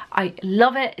here. I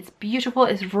love it, it's beautiful,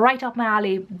 it's right up my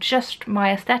alley, just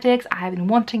my aesthetics. I have been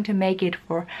wanting to make it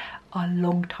for a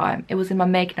long time. It was in my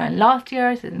Make 9 last year,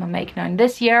 it's in my Make 9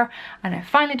 this year, and I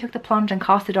finally took the plunge and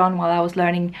cast it on while I was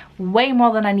learning way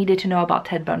more than I needed to know about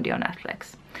Ted Bundy on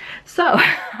Netflix. So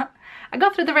I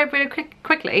got through the rape really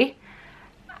quickly,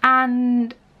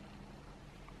 and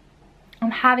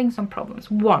I'm having some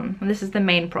problems. One, and this is the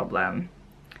main problem,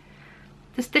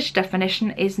 the stitch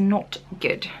definition is not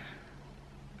good.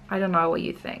 I don't know what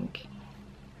you think.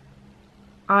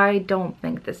 I don't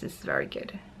think this is very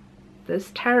good.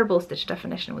 There's terrible stitch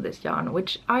definition with this yarn,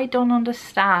 which I don't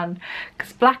understand,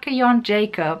 because Blacker Yarn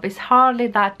Jacob is hardly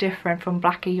that different from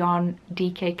Blacker Yarn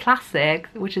DK Classic,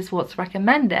 which is what's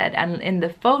recommended, and in the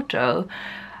photo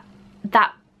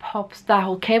that pops, that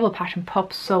whole cable pattern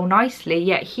pops so nicely,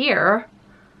 yet here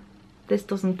this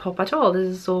doesn't pop at all.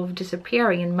 This is sort of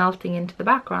disappearing and melting into the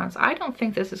background. So I don't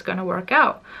think this is going to work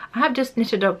out. I have just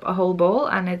knitted up a whole ball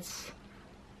and it's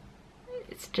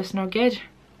just not good.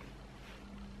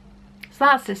 So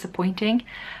that's disappointing.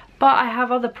 But I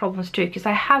have other problems too, because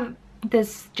I have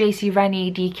this JC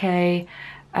Rennie DK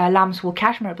lambswool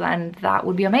cashmere blend that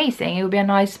would be amazing. It would be a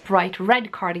nice bright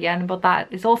red cardigan, but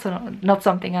that is also not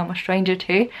something I'm a stranger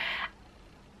to.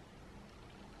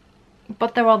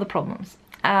 But there are other problems.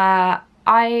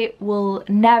 I will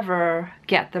never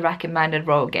get the recommended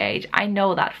row gauge. I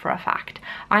know that for a fact.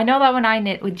 I know that when I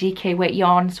knit with DK weight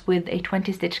yarns with a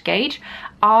 20 stitch gauge,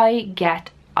 I get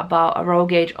about a row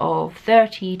gauge of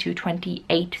 30 to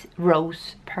 28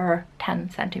 rows per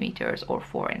 10 centimeters or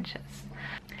 4 inches.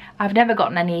 I've never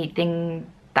gotten anything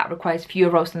that requires fewer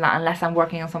rows than that, unless I'm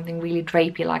working on something really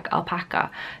drapey like alpaca.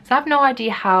 So I have no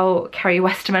idea how Kerry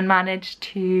Westerman managed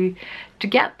to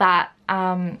get that,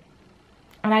 and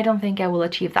I don't think I will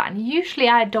achieve that. And usually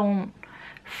I don't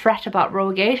fret about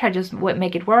row gauge, I just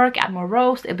make it work, add more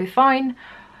rows, it'll be fine.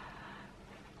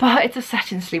 But it's a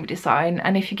satin sleeve design,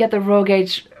 and if you get the row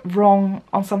gauge wrong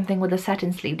on something with a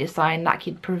satin sleeve design, that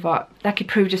could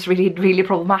prove just really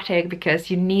problematic,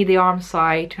 because you need the arm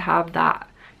side to have that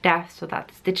depth, so that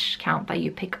the stitch count that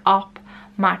you pick up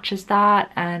matches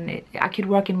that. And I could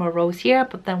work in more rows here,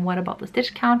 but then what about the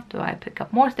stitch count? Do I pick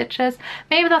up more stitches?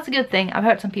 Maybe that's a good thing. I've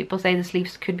heard some people say the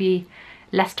sleeves could be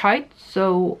less tight,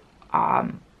 so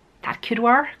that could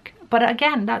work. But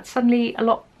again, that's suddenly a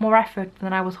lot more effort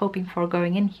than I was hoping for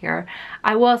going in here.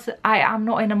 I am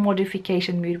not in a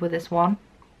modification mood with this one,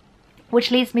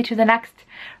 which leads me to the next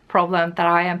problem that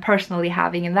I am personally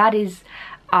having, and that is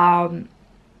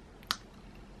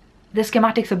the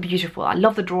schematics are beautiful. I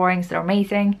love the drawings, they're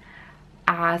amazing.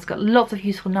 It's got lots of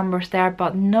useful numbers there,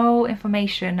 but no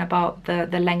information about the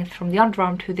length from the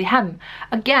underarm to the hem.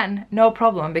 Again, no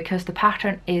problem, because the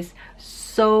pattern is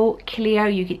so clear.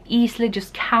 You can easily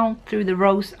just count through the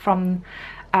rows from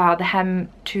the hem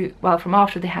to, well, from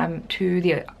after the hem to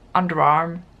the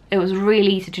underarm. It was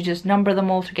really easy to just number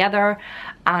them all together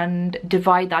and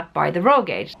divide that by the row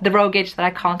gauge that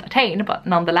I can't attain, but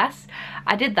nonetheless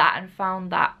I did that and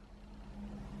found that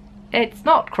it's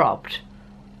not cropped.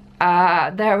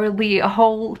 There will be a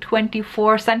whole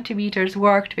 24 centimeters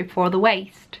worked before the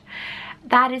waist.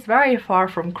 That is very far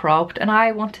from cropped, and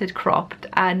I wanted cropped.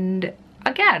 And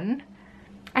again,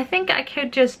 I think I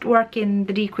could just work in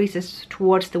the decreases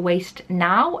towards the waist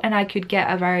now, and I could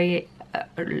get a very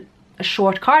a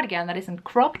short cardigan that isn't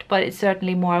cropped, but it's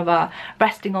certainly more of a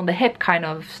resting on the hip kind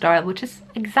of style, which is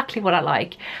exactly what I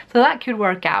like. So that could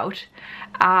work out.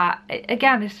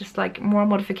 Again, it's just like more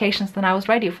modifications than I was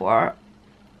ready for.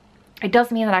 It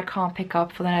does mean that I can't pick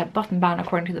up for the button band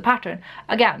according to the pattern.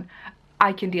 Again,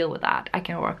 I can deal with that. I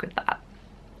can work with that.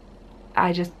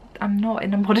 I'm not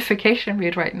in a modification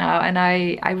mood right now, and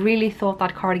I really thought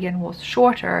that cardigan was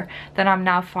shorter than I'm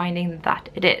now finding that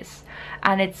it is.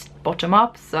 And it's bottom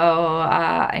up, so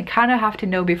I kind of have to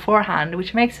know beforehand,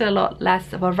 which makes it a lot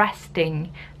less of a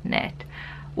resting knit,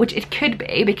 which it could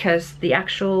be, because the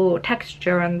actual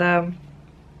texture and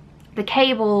the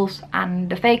cables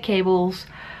and the fake cables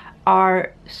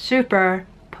are super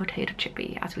potato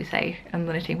chippy, as we say in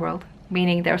the knitting world,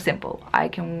 meaning they're simple. I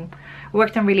can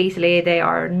work them really easily. They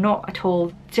are not at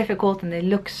all difficult, and they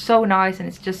look so nice, and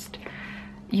it's just,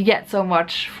 you get so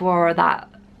much for that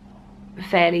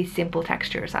fairly simple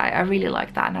textures. I really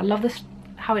like that, and I love this,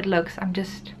 how it looks.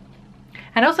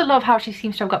 And I also love how she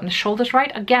seems to have gotten the shoulders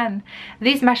right. Again,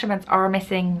 these measurements are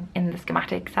missing in the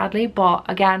schematic, sadly, but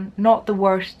again, not the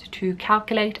worst to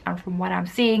calculate. And from what I'm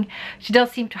seeing, she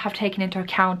does seem to have taken into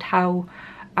account how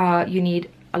you need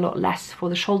a lot less for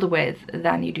the shoulder width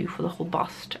than you do for the whole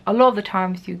bust. A lot of the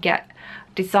times you get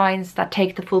designs that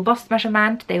take the full bust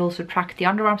measurement, they also track the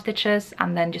underarm stitches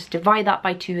and then just divide that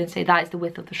by 2 and say that is the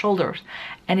width of the shoulders,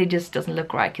 and it just doesn't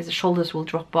look right, because the shoulders will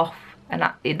drop off, and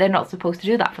they're not supposed to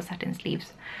do that for satin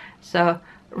sleeves. So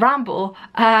ramble,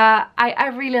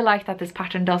 I really like that this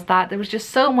pattern does that. There was just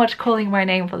so much calling my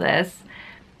name for this,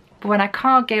 but when I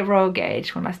can't get row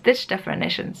gauge, when my stitch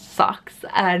definition sucks,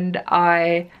 and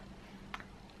I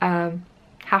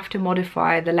have to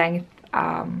modify the length,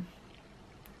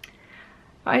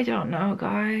 I don't know,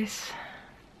 guys.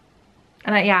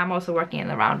 And yeah, I'm also working in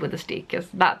the round with the stick, because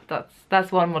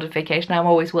that's one modification I'm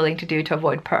always willing to do to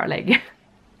avoid purling.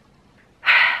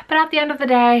 But at the end of the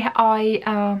day,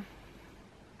 I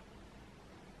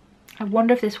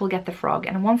wonder if this will get the frog,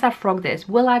 and once I frog this,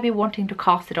 will I be wanting to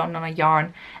cast it on a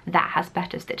yarn that has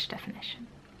better stitch definition?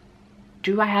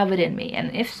 Do I have it in me?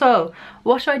 And if so,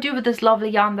 what should I do with this lovely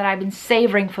yarn that I've been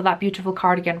savouring for that beautiful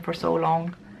cardigan for so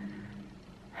long?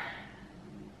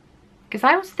 Because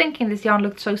I was thinking this yarn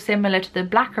looked so similar to the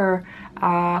blacker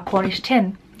Cornish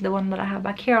tin, the one that I have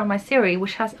back here on my series,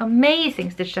 which has amazing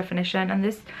stitch definition, and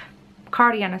this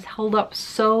cardigan has held up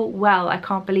so well. I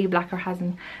can't believe Blacker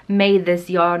hasn't made this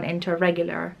yarn into a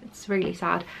regular. It's really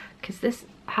sad, because this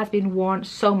has been worn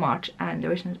so much and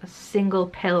there isn't a single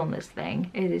pill on this thing.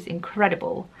 It is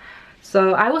incredible.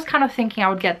 So I was kind of thinking I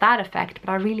would get that effect, but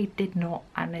I really did not,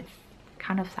 and it's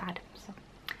kind of sad. So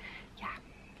yeah,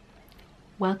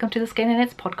 welcome to the Skeindeer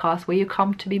Knits podcast, where you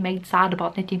come to be made sad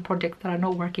about knitting projects that are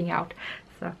not working out.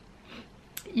 So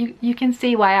you can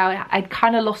see why I'd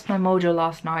kind of lost my mojo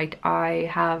last night. I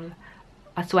have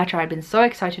a sweater I've been so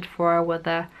excited for, where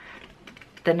the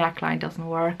neckline doesn't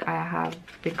work. I have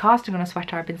been casting on a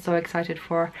sweater I've been so excited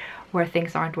for, where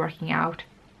things aren't working out.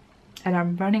 and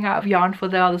I'm running out of yarn for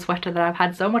the other sweater that I've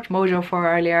had so much mojo for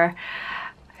earlier.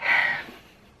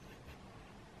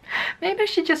 Maybe I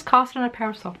should just cast on a pair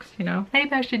of socks, you know.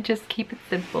 Maybe I should just keep it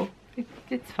simple.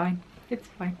 It's fine. It's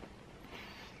fine.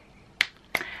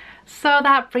 So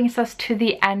that brings us to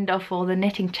the end of all the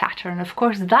knitting chatter, and of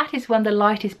course that is when the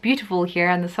light is beautiful here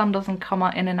and the sun doesn't come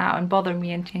in and out and bother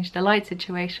me and change the light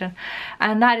situation.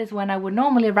 And that is when I would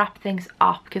normally wrap things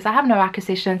up, because I have no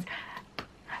acquisitions,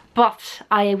 but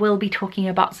I will be talking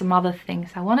about some other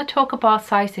things. I want to talk about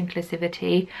size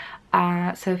inclusivity.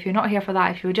 So if you're not here for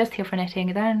that, if you're just here for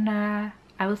knitting, then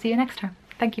I will see you next time.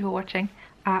 Thank you for watching.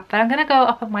 But I'm going to go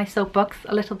up on my soapbox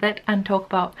a little bit and talk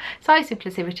about size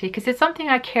inclusivity, because it's something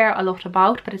I care a lot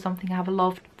about, but it's something I have a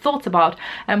lot of thoughts about,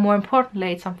 and more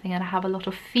importantly it's something that I have a lot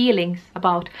of feelings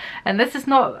about. And this is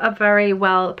not a very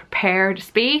well prepared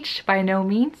speech by no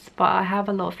means, but I have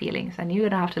a lot of feelings and you're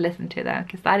gonna have to listen to them,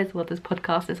 because that is what this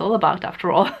podcast is all about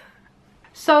after all.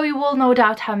 So you will no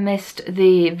doubt have missed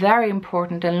the very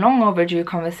important and long overdue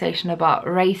conversation about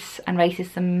race and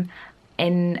racism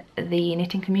in the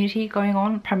knitting community going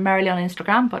on, primarily on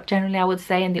Instagram, but generally I would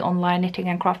say in the online knitting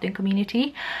and crafting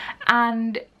community.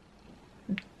 And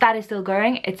that is still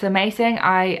going. It's amazing.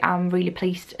 I am really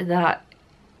pleased that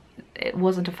it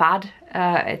wasn't a fad.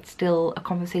 It's still a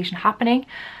conversation happening.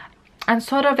 And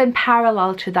sort of in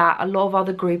parallel to that, a lot of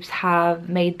other groups have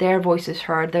made their voices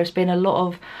heard. There's been a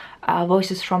lot of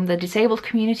voices from the disabled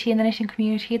community and the knitting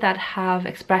community that have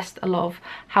expressed a lot of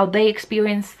how they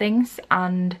experience things,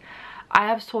 and I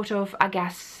have sort of, I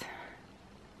guess,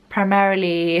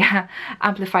 primarily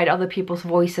amplified other people's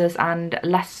voices and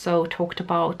less so talked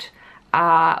about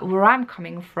where I'm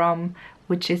coming from,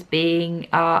 which is being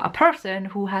a person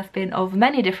who has been of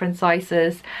many different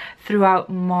sizes throughout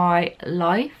my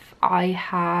life. I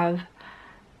have,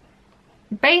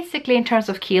 basically in terms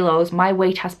of kilos, my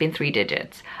weight has been 3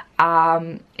 digits.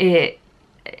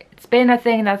 It's been a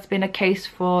thing that's been a case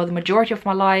for the majority of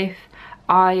my life.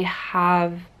 I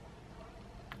have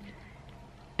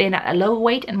been at a low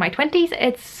weight in my 20s.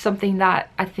 It's something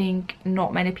that I think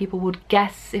not many people would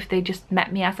guess if they just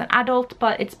met me as an adult,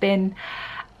 but it's been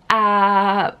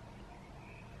a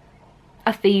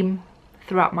theme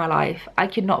throughout my life. I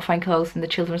could not find clothes in the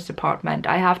children's department.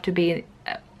 I have to be,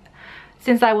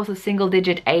 since I was a single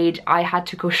digit age, I had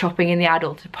to go shopping in the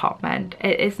adult department.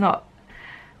 It's not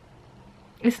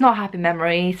happy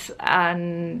memories,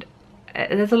 and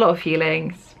there's a lot of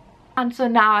feelings. And so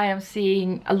now I am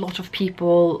seeing a lot of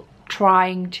people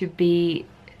trying to be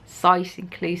size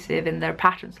inclusive in their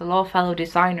patterns. A lot of fellow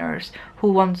designers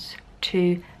who wants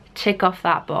to tick off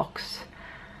that box.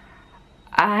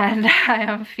 And I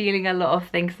am feeling a lot of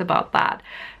things about that.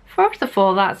 First of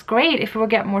all, that's great. If we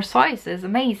get more sizes,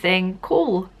 amazing,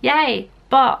 cool, yay.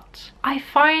 But I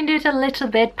find it a little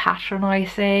bit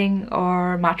patronizing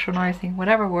or matronizing,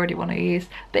 whatever word you want to use,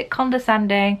 a bit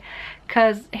condescending.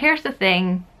 Because here's the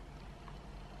thing.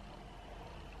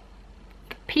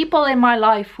 People in my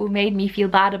life who made me feel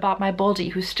bad about my body,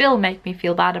 who still make me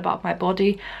feel bad about my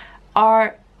body,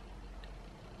 are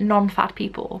non-fat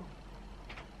people.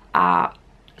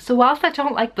 So whilst I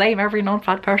don't like blame every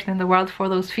non-fat person in the world for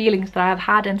those feelings that I've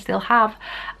had and still have,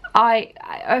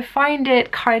 I find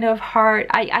it kind of hard.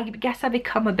 I guess I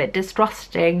become a bit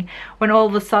distrusting when all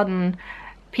of a sudden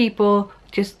people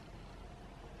just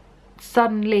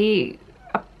suddenly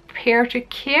appear to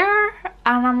care,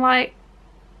 and I'm like,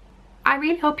 I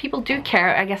really hope people do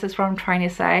care, I guess is what I'm trying to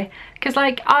say. Because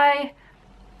like I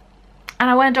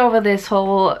went over this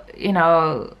whole, you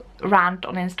know, rant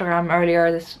on Instagram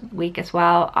earlier this week as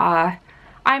well. I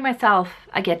myself,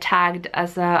 I get tagged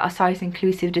as a size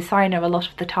inclusive designer a lot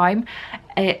of the time.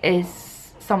 It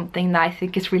is something that I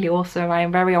think is really awesome. I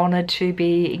am very honored to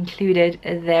be included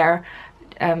there,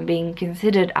 being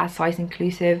considered as size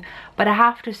inclusive. But I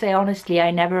have to say honestly,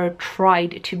 I never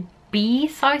tried to be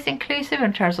size inclusive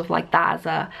in terms of like that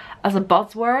as a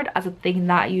buzzword, as a thing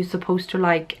that you're supposed to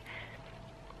like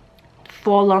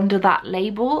fall under that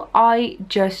label. I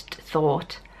just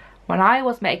thought when I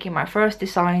was making my first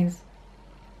designs,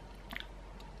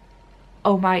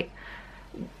 oh my,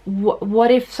 what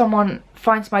if someone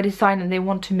finds my design and they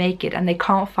want to make it and they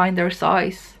can't find their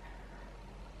size?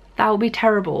 That would be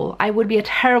terrible. I would be a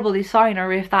terrible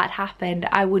designer if that happened.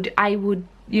 I would,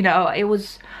 you know,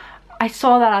 I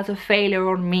saw that as a failure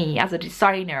on me as a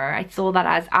designer. I saw that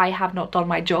as I have not done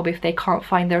my job if they can't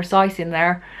find their size in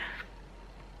there.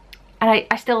 And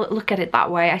I still look at it that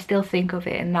way. I still think of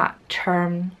it in that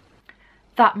term.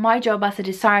 That my job as a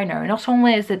designer, not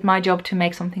only is it my job to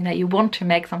make something that you want to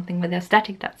make, something with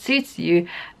aesthetic that suits you,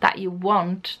 that you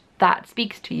want, that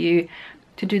speaks to you,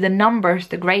 to do the numbers,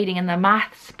 the grading and the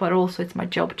maths, but also it's my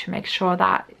job to make sure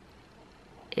that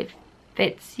it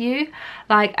fits you.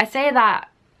 Like, I say that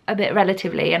a bit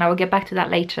relatively, and I will get back to that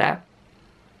later.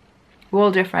 We're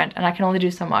all different and I can only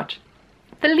do so much.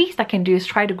 The least I can do is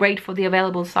try to grade for the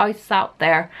available sizes out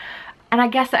there. And I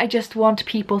guess I just want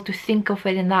people to think of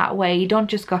it in that way. You don't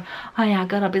just go, oh yeah,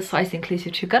 gotta be size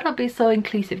inclusive too, gotta be so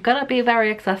inclusive, gotta be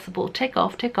very accessible, tick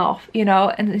off, you know,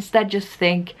 and instead just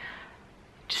think,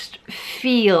 just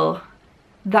feel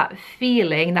that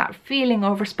feeling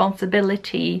of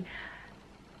responsibility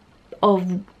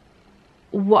of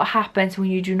what happens when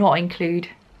you do not include,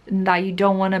 and that you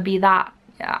don't want to be that.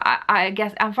 I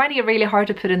guess I'm finding it really hard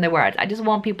to put in the words. I just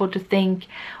want people to think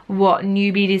what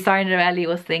newbie designer Ellie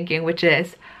was thinking, which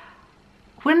is,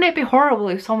 wouldn't it be horrible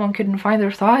if someone couldn't find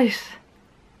their size?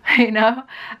 You know?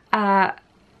 I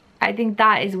think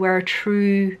that is where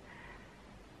true,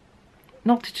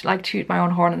 not to like toot my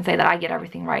own horn and say that I get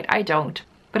everything right, I don't,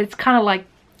 but it's kind of like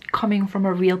coming from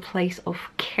a real place of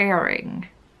caring.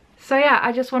 So yeah,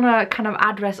 I just want to kind of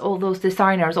address all those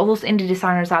designers, all those indie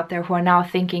designers out there who are now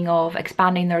thinking of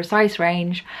expanding their size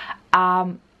range.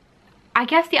 I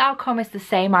guess the outcome is the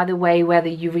same either way, whether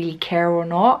you really care or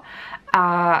not,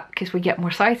 because we get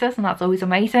more sizes and that's always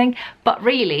amazing. But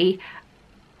really,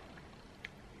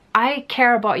 I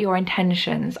care about your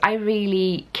intentions. I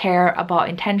really care about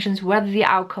intentions, whether the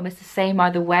outcome is the same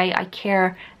either way. I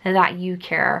care that you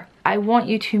care. I want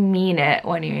you to mean it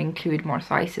when you include more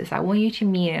sizes. I want you to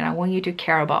mean it. I want you to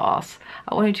care about us.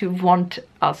 I want you to want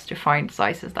us to find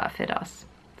sizes that fit us.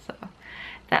 So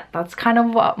that's kind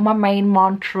of what my main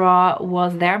mantra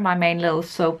was there, my main little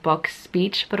soapbox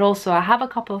speech. But also I have a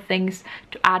couple of things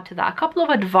to add to that, a couple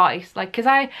of advice, like,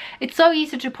 because it's so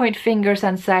easy to point fingers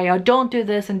and say, oh, don't do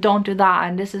this and don't do that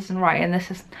and this isn't right and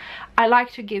this is. I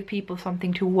like to give people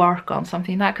something to work on,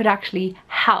 something that could actually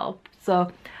help.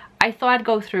 So I thought I'd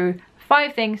go through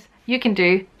 5 things you can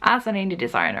do as an indie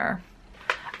designer.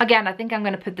 Again, I think I'm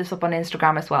going to put this up on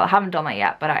Instagram as well. I haven't done that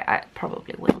yet, but I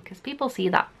probably will, because people see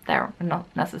that they're not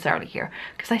necessarily here.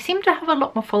 Because I seem to have a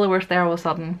lot more followers there all of a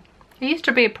sudden. It used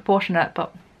to be proportionate,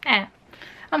 but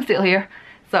I'm still here.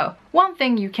 So one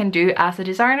thing you can do as a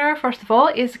designer, first of all,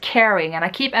 is caring. And I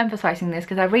keep emphasizing this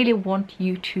because I really want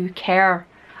you to care.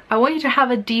 I want you to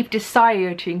have a deep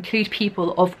desire to include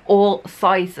people of all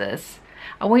sizes.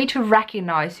 I want you to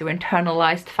recognize your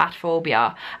internalized fat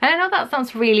phobia. And I know that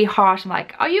sounds really harsh. I'm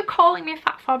like, are you calling me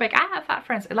fat phobic? I have fat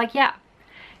friends. Like, yeah.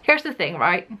 Here's the thing,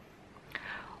 right?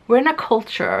 We're in a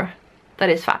culture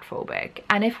that is fat phobic.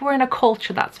 And if we're in a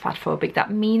culture that's fat phobic, that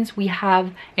means we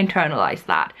have internalized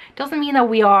that. It doesn't mean that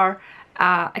we are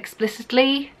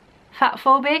explicitly fat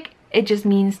phobic. It just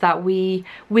means that we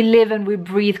live and we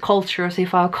breathe culture. So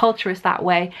if our culture is that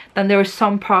way, then there is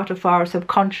some part of our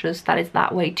subconscious that is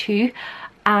that way too.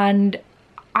 And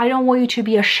I don't want you to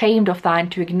be ashamed of that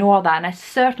and to ignore that. And I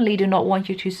certainly do not want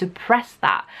you to suppress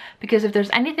that. Because if there's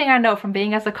anything I know from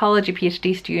being a psychology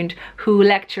PhD student who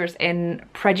lectures in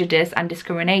prejudice and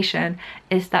discrimination,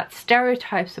 is that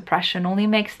stereotype suppression only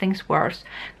makes things worse.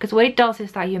 Because what it does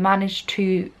is that you manage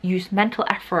to use mental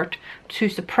effort to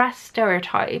suppress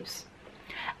stereotypes.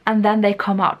 And then they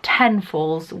come out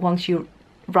tenfold once you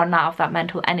run out of that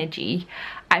mental energy.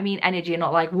 I mean energy,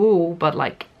 not like woo, but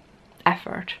like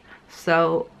effort.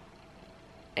 So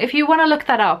if you want to look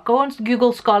that up, go on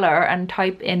Google Scholar and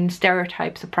type in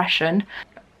stereotype suppression,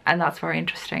 and that's very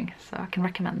interesting, so I can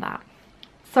recommend that.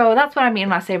 So that's what I mean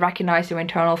when I say recognize your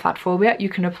internal fat phobia. You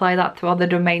can apply that to other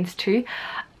domains too.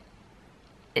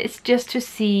 It's just to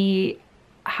see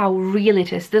how real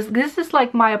it is. This is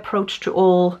like my approach to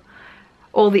all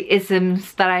the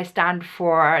isms that I stand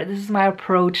for. This is my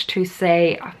approach to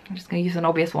say, I'm just going to use an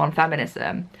obvious one,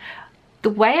 feminism. The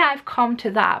way I've come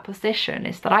to that position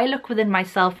is that I look within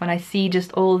myself and I see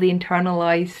just all the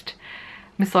internalized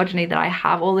misogyny that I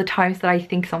have, all the times that I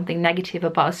think something negative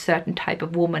about a certain type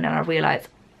of woman, and I realize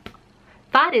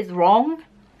that is wrong,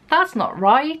 that's not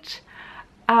right.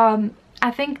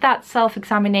 I think that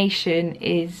self-examination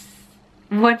is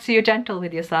once you're gentle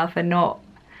with yourself and not,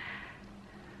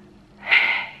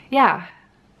 yeah,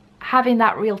 having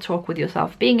that real talk with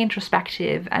yourself, being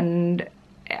introspective. And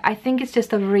I think it's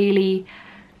just a really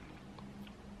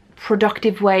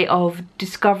productive way of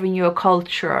discovering your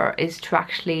culture is to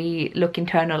actually look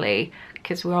internally,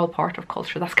 because we're all part of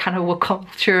culture. That's kind of what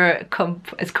culture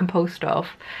is composed of.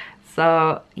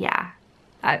 So yeah.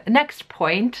 Next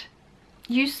point,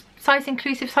 use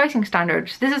size-inclusive sizing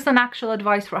standards. This is an actual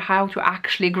advice for how to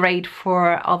actually grade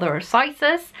for other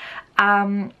sizes.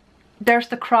 There's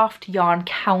the Craft Yarn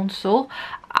Council.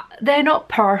 they're not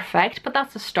perfect, but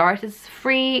that's a start. It's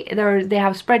free. They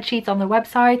have spreadsheets on their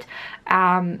website.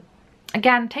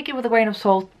 Again, take it with a grain of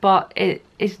salt, but it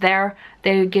is there.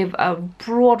 They give a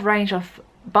broad range of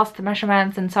bust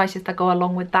measurements and sizes that go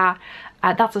along with that.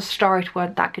 That's a start where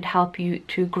that could help you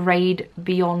to grade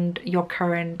beyond your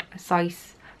current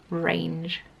size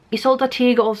range. Isolde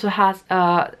Teague also has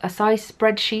a size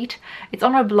spreadsheet. It's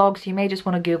on our blog, so you may just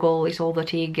want to Google Isolde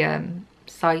Teague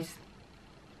size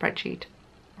spreadsheet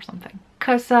or something.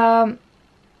 Because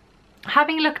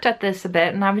having looked at this a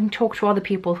bit, and having talked to other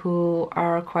people who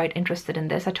are quite interested in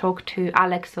this, I talked to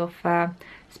Alex of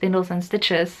Spindles and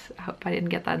Stitches. I hope I didn't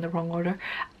get that in the wrong order.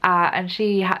 And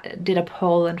she did a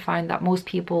poll and found that most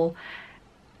people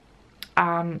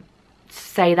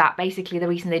say that basically the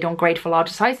reason they don't grade for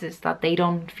larger sizes is that they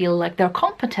don't feel like they're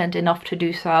competent enough to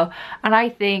do so. And I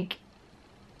think,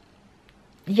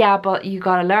 yeah, but you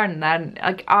gotta learn then.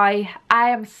 Like I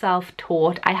am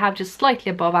self-taught. I have just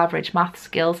slightly above average math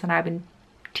skills, and I've been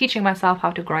teaching myself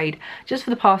how to grade just for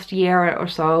the past year or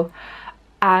so,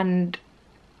 and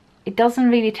it doesn't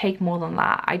really take more than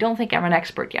that. I don't think I'm an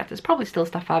expert yet. There's probably still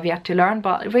stuff I've yet to learn,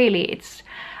 but really it's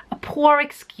a poor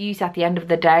excuse at the end of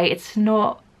the day. It's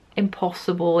not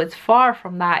impossible. It's far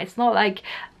from that. It's not like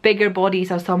bigger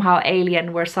bodies are somehow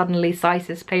alien where suddenly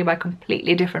sizes play by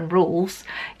completely different rules.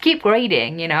 Keep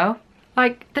grading, you know,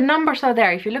 like the numbers are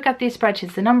there. If you look at these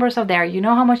spreadsheets, the numbers are there. You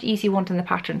know how much ease you want in the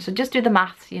pattern, so just do the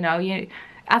maths. You know, you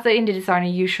as an indie designer,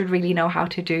 you should really know how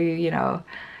to do, you know,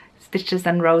 stitches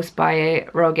and rows by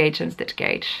row gauge and stitch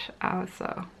gauge.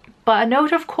 But a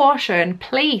note of caution,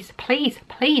 please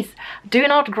do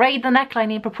not grade the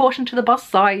neckline in proportion to the bust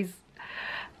size.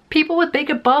 People with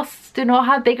bigger busts do not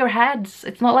have bigger heads.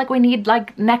 It's not like we need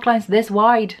like necklines this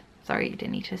wide. Sorry, you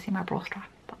didn't need to see my bra strap.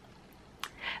 But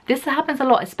this happens a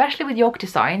lot, especially with yoke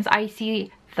designs. I see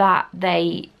that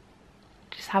they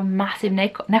just have massive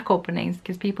neck openings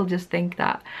because people just think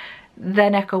that the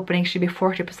neck opening should be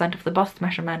 40% of the bust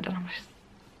measurement, and I'm just,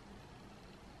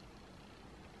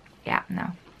 yeah,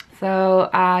 no. So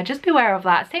just beware of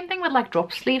that. Same thing with like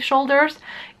drop sleeve shoulders.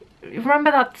 Remember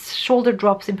that shoulder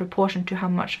drops in proportion to how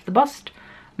much of the bust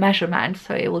measurement,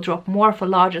 so it will drop more for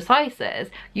larger sizes.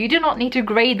 You do not need to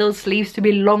grade those sleeves to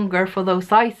be longer for those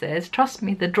sizes. Trust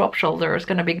me, the drop shoulder is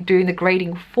going to be doing the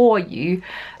grading for you.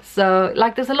 So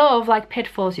like there's a lot of like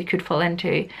pitfalls you could fall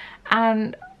into,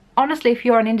 and honestly, if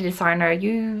you're an indie designer,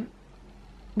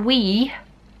 we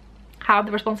have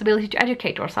the responsibility to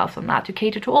educate ourselves on that, to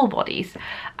cater to all bodies.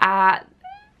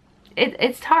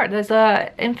 It's hard. There's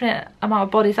a infinite amount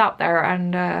of bodies out there,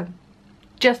 and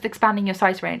just expanding your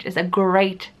size range is a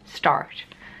great start.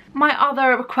 My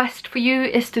other request for you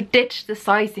is to ditch the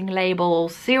sizing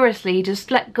labels. Seriously,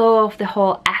 just let go of the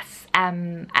whole S,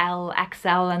 M, L,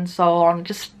 XL and so on.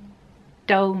 Just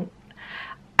don't,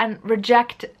 and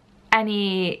reject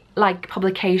any like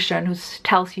publication who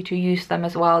tells you to use them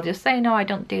as well. Just say, no, I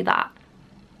don't do that.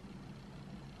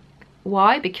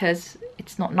 Why? Because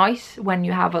it's not nice when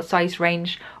you have a size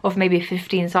range of maybe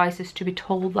 15 sizes to be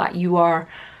told that you are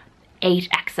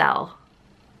 8XL.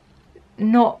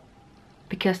 Not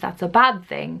because that's a bad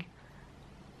thing,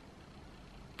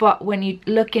 but when you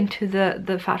look into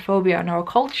the fat phobia in our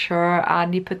culture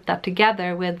and you put that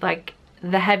together with like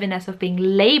the heaviness of being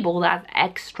labeled as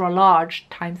extra large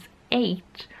times 8,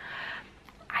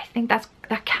 I think that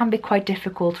can be quite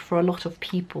difficult for a lot of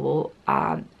people.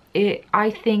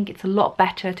 I think it's a lot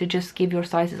better to just give your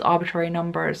sizes arbitrary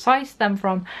numbers. Size them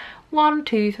from 1,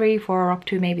 2, 3, 4 up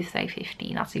to maybe say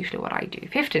 15. That's usually what I do.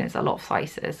 15 is a lot of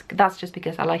sizes. That's just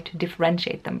because I like to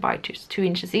differentiate them by just 2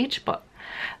 inches each, but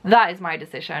that is my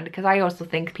decision, because I also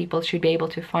think people should be able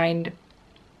to find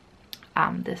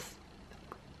this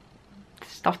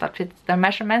stuff that fits their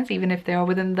measurements, even if they are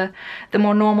within the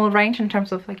more normal range in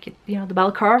terms of like, you know, the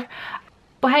bell curve.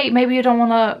 But hey, maybe you don't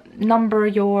want to number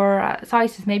your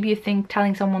sizes. Maybe you think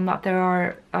telling someone that there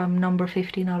are number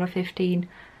 15 out of 15,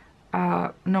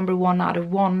 number 1 out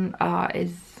of 1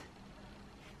 is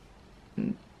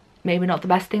maybe not the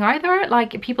best thing either.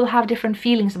 Like, people have different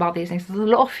feelings about these things. There's a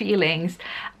lot of feelings,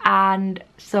 and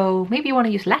so maybe you want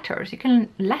to use letters. You can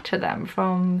letter them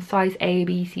from size A,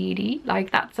 B, C, D. Like,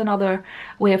 that's another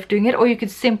way of doing it. Or you could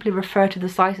simply refer to the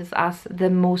sizes as the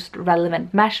most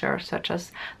relevant measure, such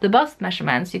as the bust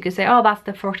measurements. You could say, oh, that's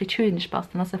the 42-inch bust,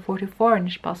 and that's the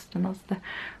 44-inch bust, and that's the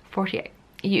 48.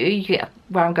 You get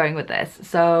where I'm going with this.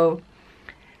 So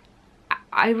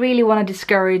I really want to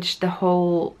discourage the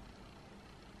whole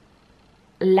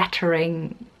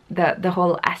lettering, the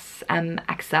whole S, M,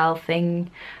 XL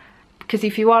thing, because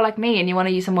if you are like me and you want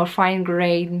to use a more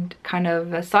fine-grained kind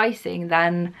of sizing,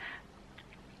 then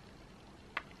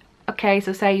okay,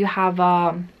 so say you have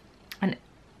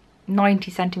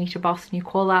 90 centimeter bust and you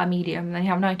call that a medium, and then you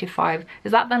have 95,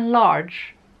 is that then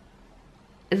large?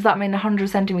 Does that mean 100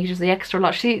 centimeters the extra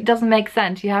large? See, it doesn't make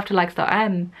sense. You have to like start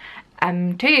M,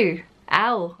 M2,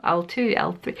 L, L2,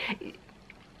 L3.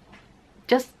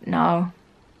 Just no.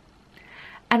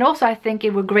 And also I think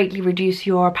it would greatly reduce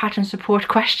your pattern support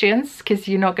questions, because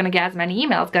you're not going to get as many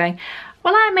emails going,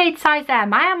 well, I made size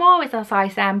M, I am always a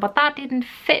size M, but that didn't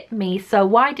fit me, so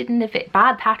why didn't it fit?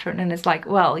 Bad pattern. And it's like,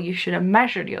 well, you should have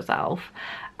measured yourself.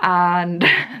 And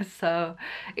so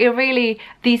it really,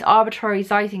 these arbitrary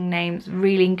sizing names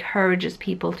really encourages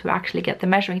people to actually get the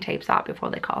measuring tapes out before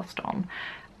they cast on.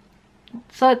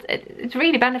 So it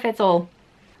really benefits all.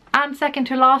 And second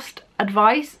to last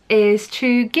advice is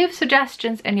to give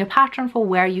suggestions in your pattern for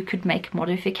where you could make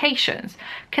modifications.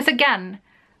 Because again,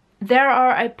 there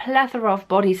are a plethora of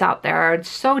bodies out there. It's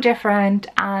so different,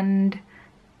 and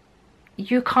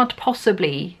you can't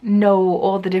possibly know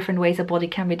all the different ways a body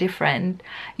can be different.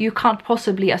 You can't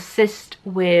possibly assist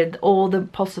with all the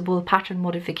possible pattern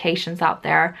modifications out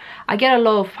there. I get a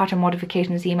lot of pattern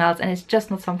modifications emails, and it's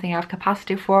just not something I have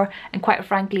capacity for. And quite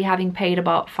frankly, having paid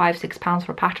about £5–6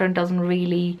 for a pattern doesn't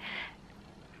really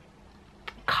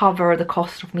cover the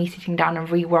cost of me sitting down and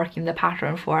reworking the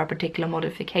pattern for a particular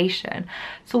modification.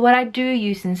 So what I do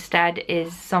use instead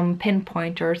is some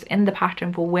pinpointers in the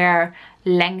pattern for where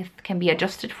length can be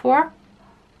adjusted for.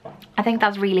 I think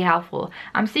that's really helpful.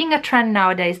 I'm seeing a trend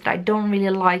nowadays that I don't really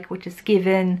like, which is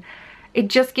it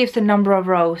just gives the number of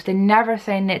rows. They never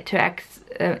say knit to X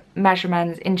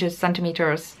measurements, inches,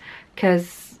 centimeters,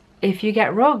 because if you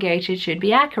get row gauge it should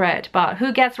be accurate, but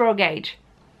who gets row gauge?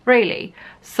 Really?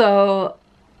 So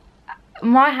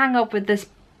my hang up with this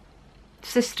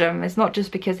system is not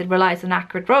just because it relies on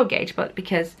accurate row gauge, but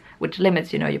because, which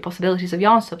limits, you know, your possibilities of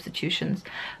yarn substitutions,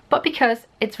 but because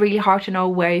it's really hard to know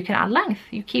where you can add length.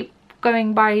 You keep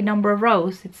going by number of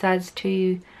rows. It says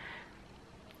to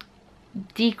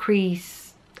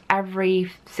decrease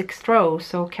every 6th row.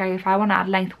 So okay, if I want to add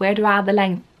length, where do I add the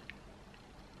length?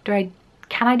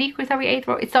 Can I decrease every 8th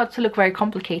row? It starts to look very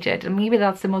complicated, and maybe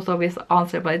that's the most obvious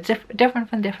answer, but it's different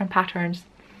from different patterns.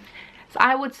 So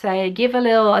I would say give a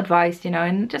little advice, you know,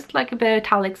 and just like a bit of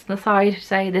italics on the side,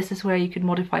 say this is where you could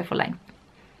modify for length.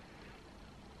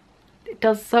 It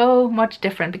does so much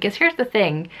different, because here's the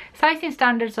thing, sizing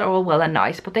standards are all well and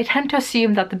nice, but they tend to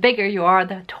assume that the bigger you are,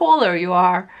 the taller you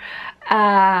are,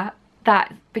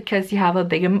 that because you have a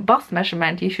bigger bust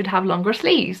measurement, you should have longer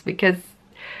sleeves, because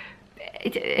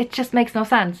it just makes no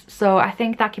sense. So I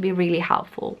think that could be really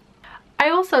helpful. I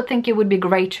also think it would be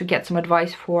great to get some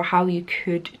advice for how you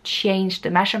could change the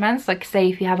measurements. Like say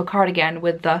if you have a cardigan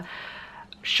with the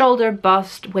shoulder,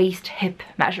 bust, waist, hip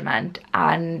measurement,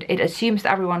 and it assumes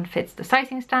that everyone fits the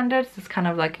sizing standards. It's kind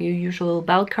of like your usual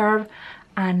bell curve,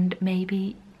 and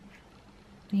maybe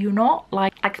you're not.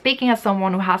 Like speaking as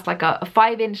someone who has like a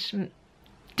 5-inch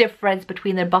difference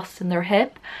between their bust and their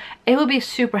hip, it would be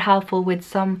super helpful with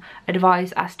some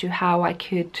advice as to how I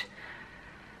could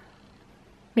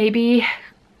maybe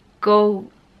go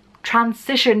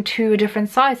transition to a different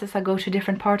size as I go to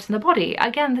different parts in the body.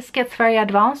 Again, this gets very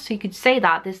advanced, so you could say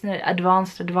that this is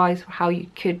advanced advice for how you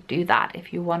could do that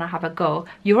if you want to have a go.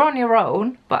 You're on your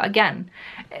own, but again,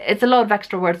 it's a lot of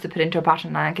extra words to put into a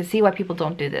pattern, and I can see why people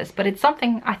don't do this, but it's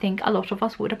something I think a lot of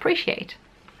us would appreciate.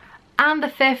 And the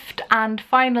fifth and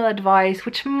final advice,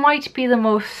 which might be the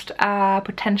most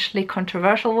potentially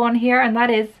controversial one here, and that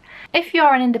is, if you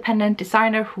are an independent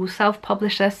designer who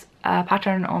self-publishes a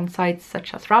pattern on sites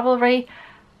such as Ravelry,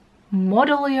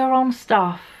 model your own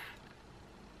stuff.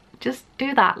 Just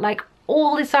do that. Like,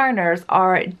 all designers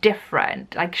are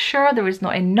different. Like, sure, there is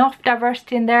not enough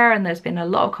diversity in there, and there's been a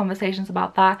lot of conversations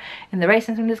about that in the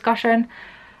racism discussion.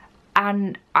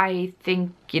 And I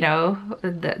think, you know,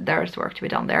 there's work to be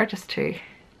done there, just to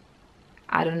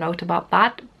add a note about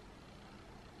that.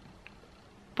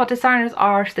 But designers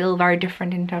are still very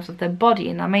different in terms of their body,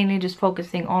 and I'm mainly just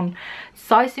focusing on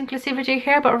size inclusivity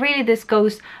here, but really this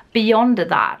goes beyond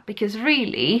that, because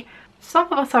really some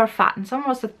of us are fat and some of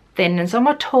us are thin and some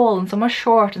are tall and some are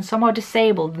short and some are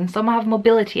disabled and some have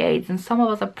mobility aids and some of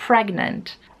us are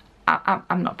pregnant.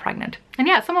 I'm not pregnant. And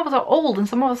yeah, some of us are old and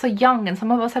some of us are young and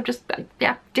some of us have just,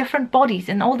 yeah, different bodies,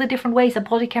 in all the different ways a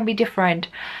body can be different.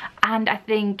 And I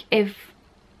think if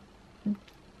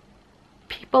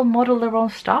people model their own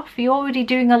stuff, you're already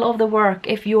doing a lot of the work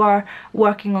if you are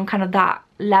working on kind of that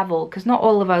level, because not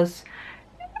all of us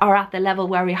are at the level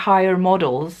where we hire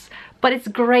models, but it's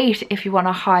great if you want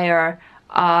to hire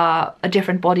a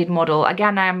different bodied model.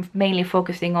 Again, I'm mainly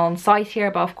focusing on size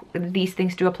here, but these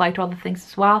things do apply to other things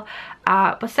as well.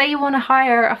 But say you want to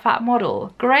hire a fat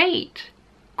model, great,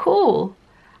 cool.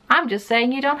 I'm just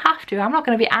saying you don't have to. I'm not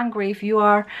going to be angry if you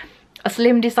are a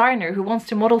slim designer who wants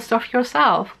to model stuff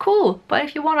yourself. Cool. But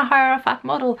if you want to hire a fat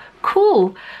model,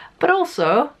 cool. But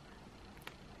also,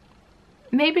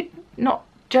 maybe not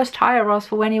just hire us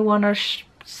for when you want to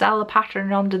sell a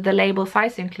pattern under the label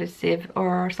size inclusive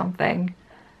or something.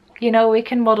 You know, we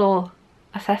can model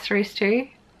accessories too.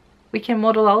 We can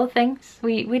model other things.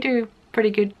 We do a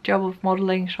pretty good job of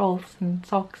modeling shawls and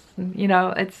socks, and you know,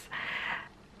 it's,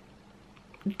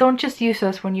 don't just use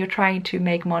us when you're trying to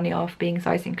make money off being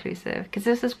size inclusive, because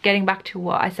this is getting back to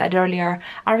what I said earlier.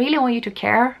 I really want you to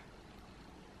care.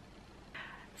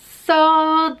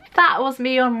 So that was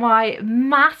me on my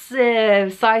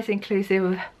massive size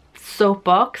inclusive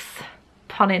soapbox,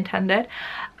 pun intended,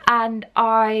 and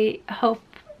I hope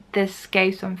this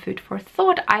gave some food for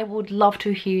thought. I would love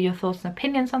to hear your thoughts and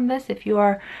opinions on this. If you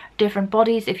are different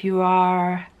bodies, if you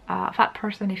are a fat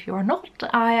person, if you are not,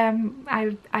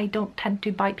 I don't tend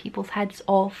to bite people's heads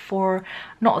off for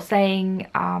not saying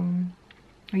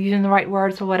using the right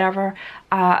words or whatever,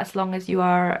 as long as you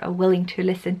are willing to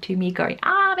listen to me going,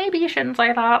 maybe you shouldn't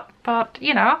say that, but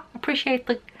you know, appreciate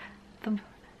the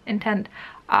intent.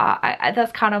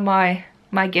 That's kind of my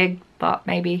gig, but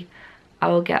maybe I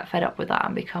will get fed up with that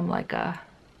and become like a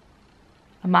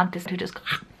mantis who just,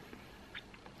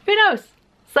 who knows.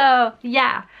 So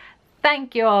yeah,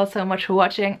 thank you all so much for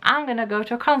watching. I'm gonna go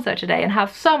to a concert today and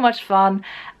have so much fun,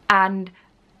 and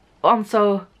on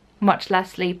so much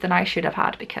less sleep than I should have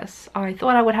had, because I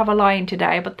thought I would have a lie-in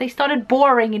today, but they started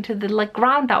boring into the like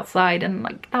ground outside, and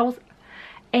like that was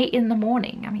 8 in the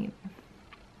morning. I mean,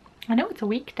 I know it's a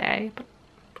weekday, but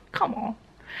come on.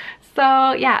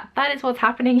 So yeah, that is what's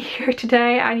happening here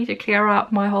today. I need to clear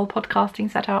up my whole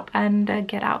podcasting setup and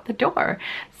get out the door.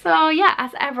 So yeah,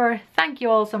 as ever, thank you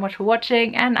all so much for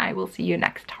watching, and I will see you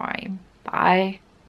next time. Bye.